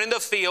when they were in the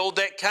field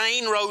that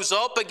Cain rose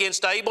up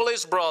against Abel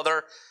his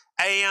brother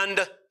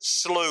and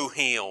slew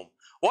him."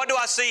 What do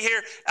I see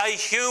here? A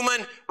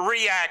human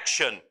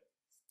reaction.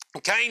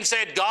 Cain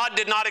said, "God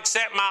did not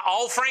accept my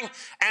offering."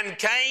 And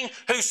Cain,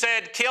 who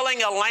said,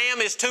 "Killing a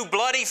lamb is too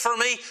bloody for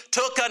me,"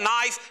 took a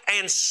knife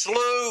and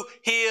slew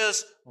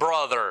his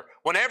brother.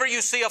 Whenever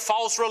you see a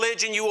false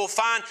religion, you will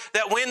find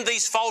that when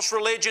these false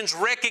religions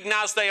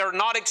recognize they are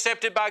not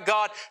accepted by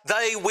God,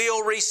 they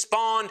will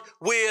respond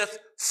with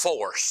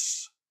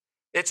force.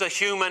 It's a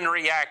human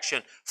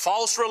reaction.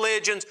 False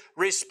religions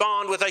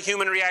respond with a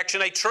human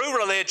reaction. A true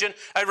religion,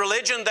 a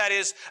religion that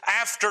is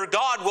after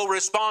God, will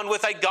respond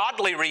with a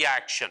godly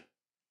reaction.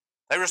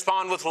 They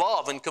respond with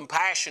love and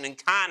compassion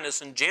and kindness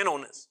and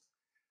gentleness.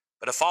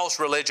 But a false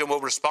religion will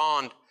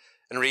respond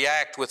and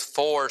react with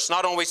force.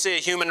 Not only we see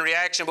a human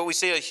reaction, but we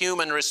see a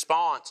human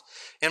response.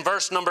 In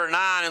verse number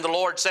 9, "And the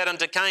Lord said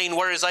unto Cain,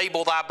 Where is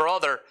Abel thy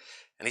brother?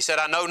 And he said,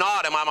 I know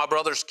not, am I my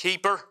brother's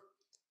keeper?"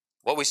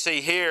 What we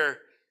see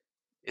here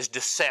is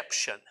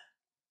deception.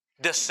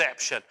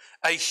 Deception.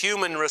 A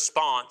human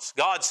response.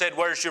 God said,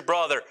 "Where's your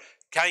brother?"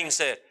 Cain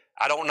said,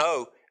 "I don't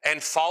know."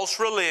 And false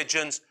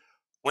religions,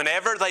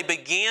 whenever they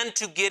begin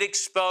to get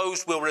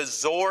exposed, will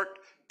resort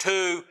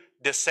to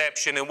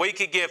deception. And we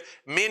could give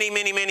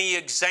many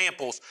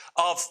examples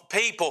of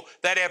people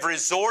that have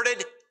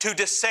resorted to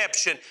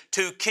deception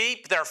to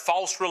keep their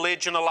false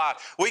religion alive.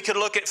 We could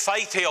look at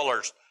faith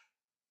healers.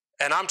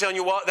 And I'm telling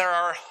you what, there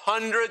are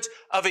hundreds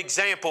of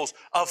examples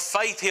of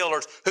faith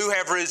healers who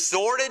have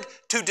resorted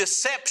to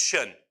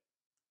deception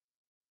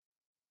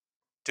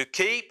to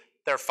keep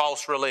their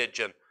false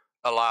religion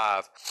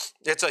alive.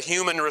 It's a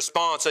human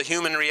response, a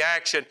human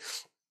reaction.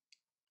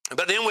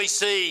 But then we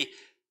see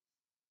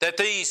that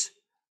these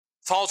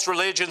false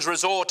religions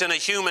result in a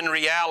human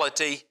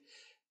reality.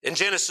 In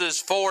Genesis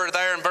 4,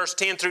 there in verse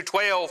 10 through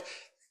 12,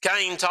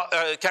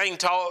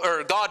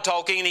 God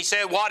talking, and he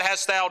said, "What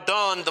hast thou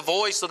done? The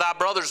voice of thy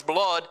brother's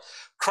blood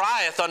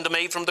crieth unto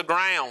me from the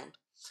ground.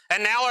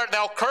 And now art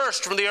thou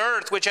cursed from the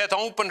earth, which hath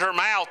opened her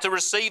mouth to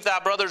receive thy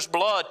brother's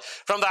blood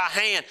from thy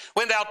hand.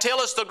 When thou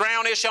tillest the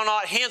ground, it shall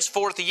not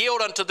henceforth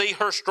yield unto thee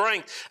her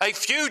strength. A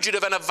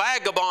fugitive and a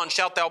vagabond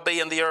shalt thou be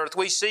in the earth."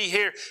 We see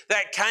here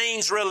that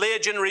Cain's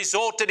religion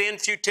resulted in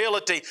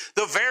futility.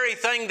 The very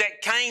thing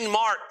that Cain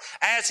marked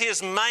as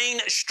his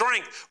main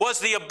strength was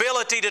the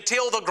ability to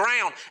till the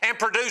ground and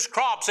produce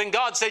crops. And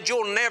God said,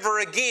 "You'll never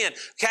again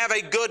have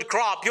a good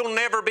crop. You'll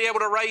never be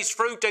able to raise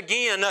fruit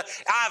again.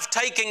 I've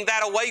taken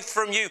that away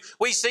from you."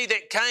 We see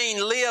that Cain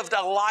lived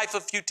a life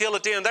of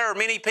futility, and there are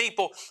many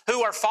people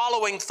who are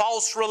following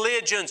false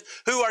religions,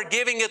 who are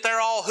giving it their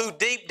all, who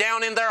deep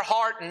down in their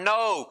heart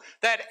know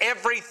that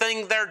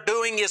everything they're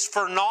doing is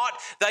for naught.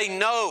 They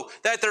know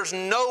that there's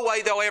no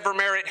way they'll ever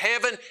merit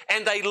heaven,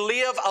 and they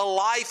live a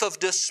life of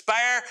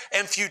despair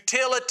and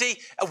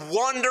futility,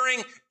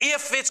 wondering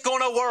if it's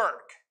going to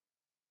work.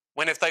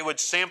 When if they would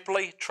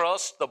simply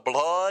trust the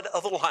blood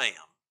of the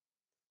Lamb,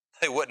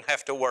 they wouldn't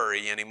have to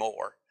worry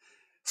anymore.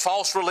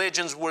 False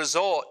religions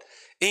result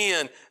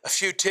in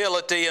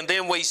futility, and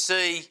then we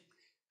see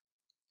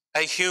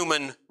a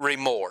human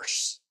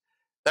remorse.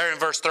 There in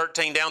verse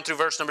 13 down through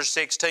verse number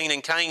 16,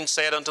 "And Cain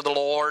said unto the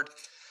Lord,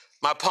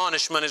 My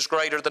punishment is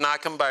greater than I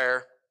can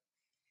bear.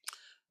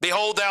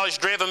 Behold, thou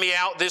hast driven me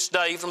out this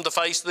day from the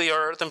face of the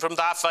earth, and from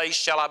thy face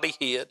shall I be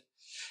hid.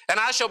 And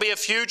I shall be a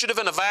fugitive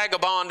and a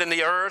vagabond in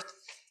the earth.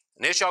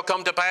 And it shall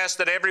come to pass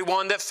that every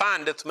one that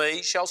findeth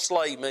me shall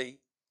slay me.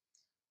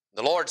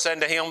 The Lord said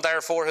unto him,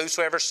 Therefore,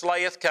 whosoever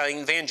slayeth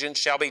Cain, vengeance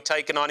shall be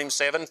taken on him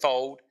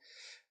sevenfold.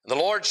 And the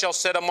Lord shall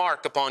set a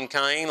mark upon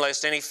Cain,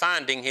 lest any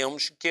finding him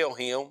should kill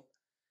him.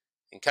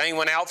 And Cain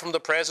went out from the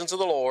presence of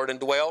the Lord and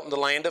dwelt in the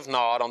land of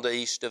Nod on the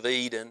east of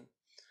Eden."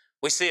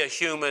 We see a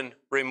human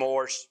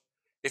remorse.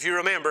 If you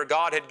remember,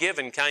 God had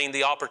given Cain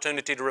the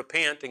opportunity to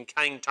repent, and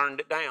Cain turned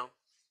it down.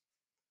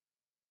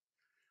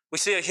 We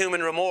see a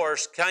human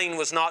remorse. Cain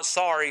was not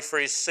sorry for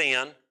his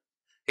sin.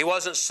 He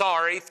wasn't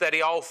sorry that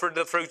he offered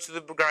the fruits of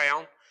the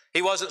ground.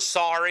 He wasn't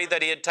sorry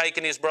that he had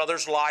taken his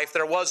brother's life.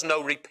 There was no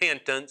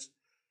repentance.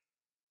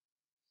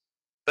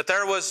 But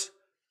there was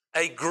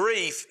a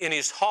grief in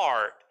his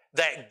heart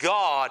that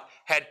God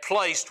had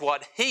placed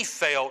what he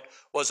felt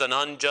was an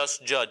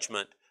unjust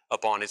judgment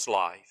upon his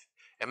life.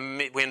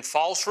 And in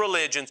false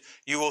religions,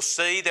 you will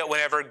see that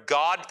whenever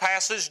God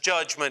passes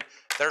judgment,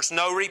 there's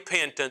no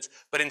repentance,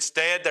 but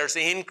instead there's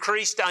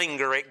increased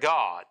anger at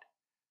God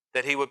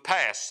that he would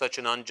pass such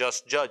an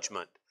unjust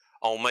judgment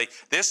on me.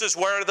 This is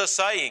where the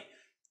saying,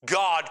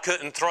 God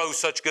couldn't throw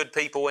such good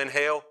people in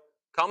hell,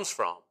 comes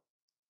from.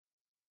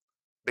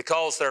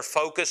 Because they're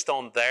focused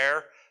on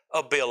their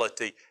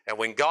ability. And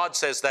when God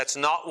says that's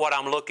not what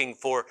I'm looking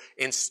for,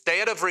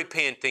 instead of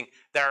repenting,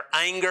 their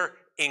anger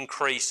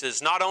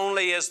increases. Not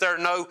only is there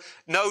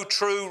no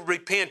true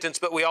repentance,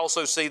 but we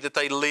also see that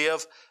they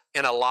live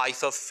in a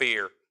life of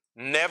fear,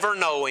 never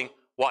knowing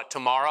what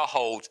tomorrow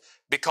holds,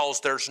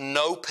 because there's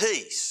no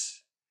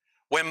peace.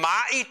 When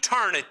my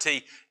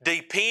eternity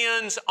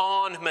depends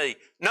on me.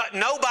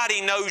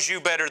 Nobody knows you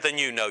better than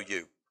you know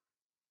you.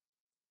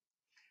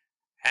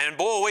 And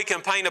boy, we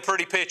can paint a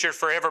pretty picture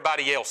for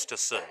everybody else to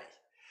see.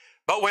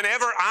 But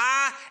whenever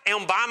I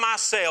am by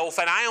myself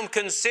and I am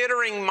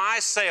considering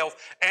myself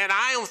and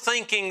I am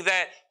thinking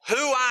that who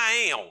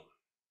I am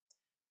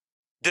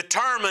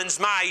determines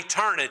my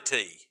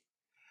eternity,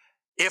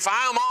 if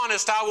I'm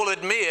honest, I will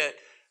admit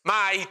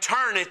my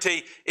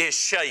eternity is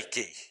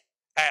shaky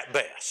at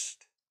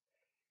best.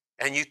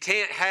 And you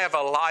can't have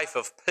a life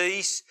of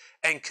peace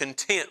and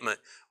contentment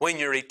when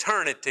your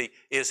eternity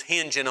is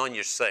hinging on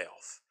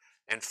yourself.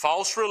 And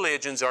false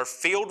religions are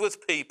filled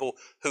with people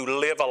who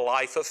live a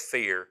life of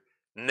fear,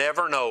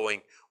 never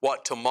knowing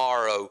what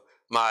tomorrow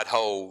might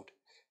hold.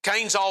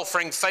 Cain's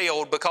offering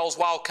failed because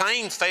while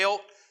Cain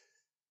felt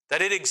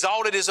that it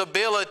exalted his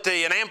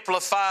ability and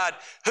amplified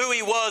who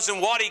he was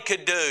and what he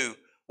could do,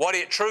 what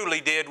it truly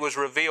did was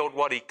revealed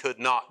what he could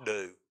not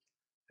do.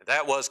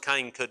 That was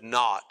Cain could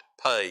not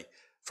pay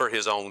for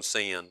his own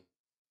sin.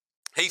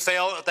 He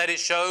felt that it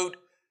showed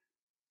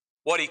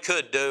what he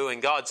could do,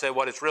 and God said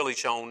what it's really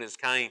shown is,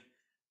 Cain,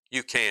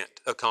 you can't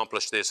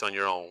accomplish this on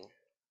your own.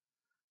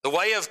 The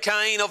way of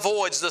Cain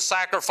avoids the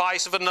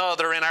sacrifice of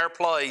another in our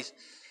place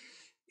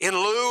in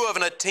lieu of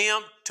an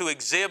attempt to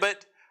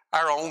exhibit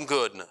our own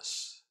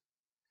goodness.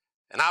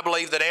 And I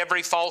believe that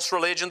every false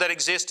religion that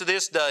exists to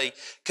this day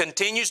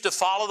continues to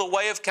follow the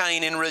way of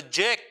Cain in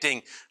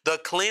rejecting the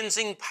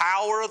cleansing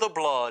power of the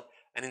blood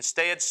and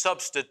instead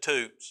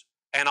substitutes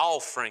an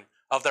offering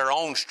of their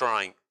own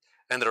strength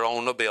and their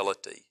own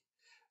ability.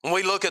 When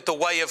we look at the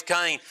way of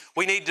Cain,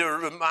 we need to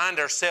remind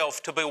ourselves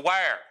to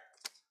beware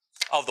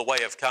of the way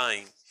of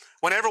Cain.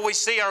 Whenever we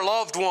see our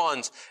loved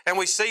ones and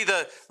we see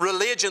the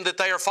religion that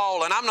they are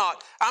following, I'm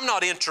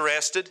not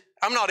interested.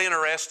 I'm not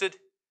interested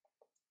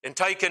in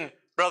taking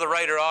Brother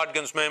Raider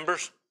Ogden's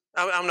members.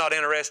 I'm not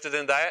interested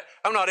in that.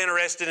 I'm not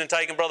interested in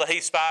taking Brother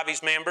Heath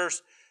Spivey's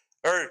members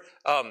or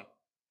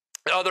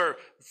other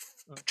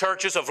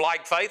churches of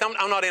like faith.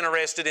 I'm not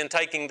interested in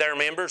taking their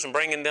members and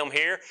bringing them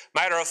here.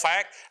 Matter of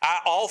fact, I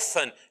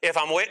often, if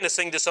I'm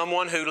witnessing to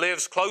someone who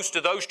lives close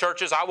to those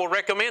churches, I will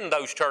recommend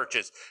those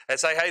churches and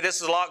say, hey, this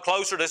is a lot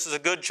closer. This is a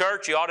good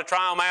church. You ought to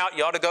try them out.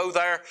 You ought to go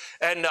there.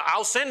 And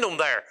I'll send them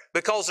there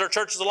because they're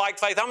churches of like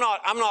faith. I'm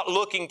not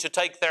looking to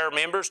take their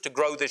members to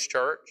grow this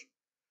church.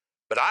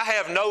 But I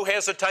have no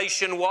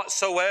hesitation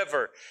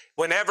whatsoever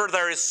whenever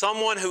there is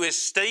someone who is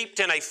steeped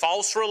in a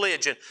false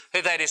religion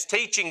that is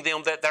teaching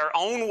them that their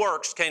own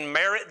works can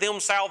merit them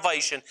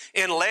salvation,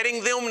 in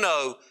letting them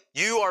know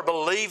you are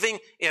believing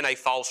in a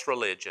false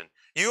religion.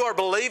 You are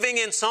believing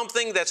in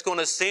something that's going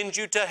to send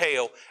you to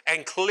hell,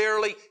 and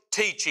clearly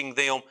teaching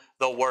them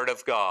the Word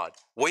of God.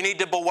 We need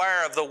to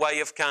beware of the way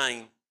of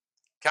Cain.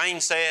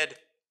 Cain said,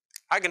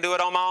 I can do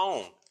it on my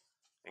own.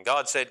 And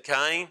God said,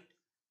 Cain,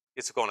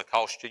 it's going to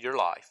cost you your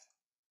life.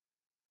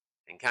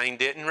 And Cain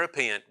didn't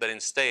repent, but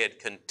instead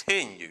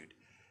continued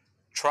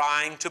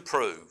trying to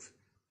prove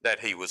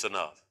that he was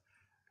enough.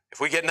 If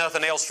we get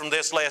nothing else from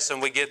this lesson,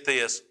 we get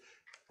this: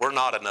 we're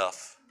not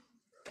enough.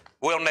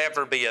 We'll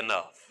never be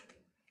enough.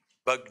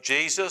 But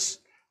Jesus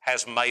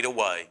has made a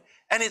way.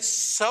 And it's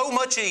so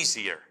much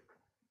easier.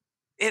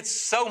 It's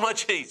so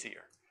much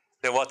easier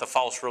than what the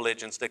false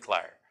religions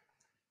declare.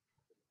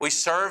 We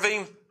serve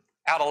Him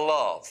out of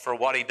love for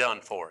what He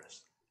done for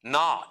us,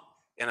 not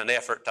in an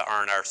effort to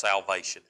earn our salvation.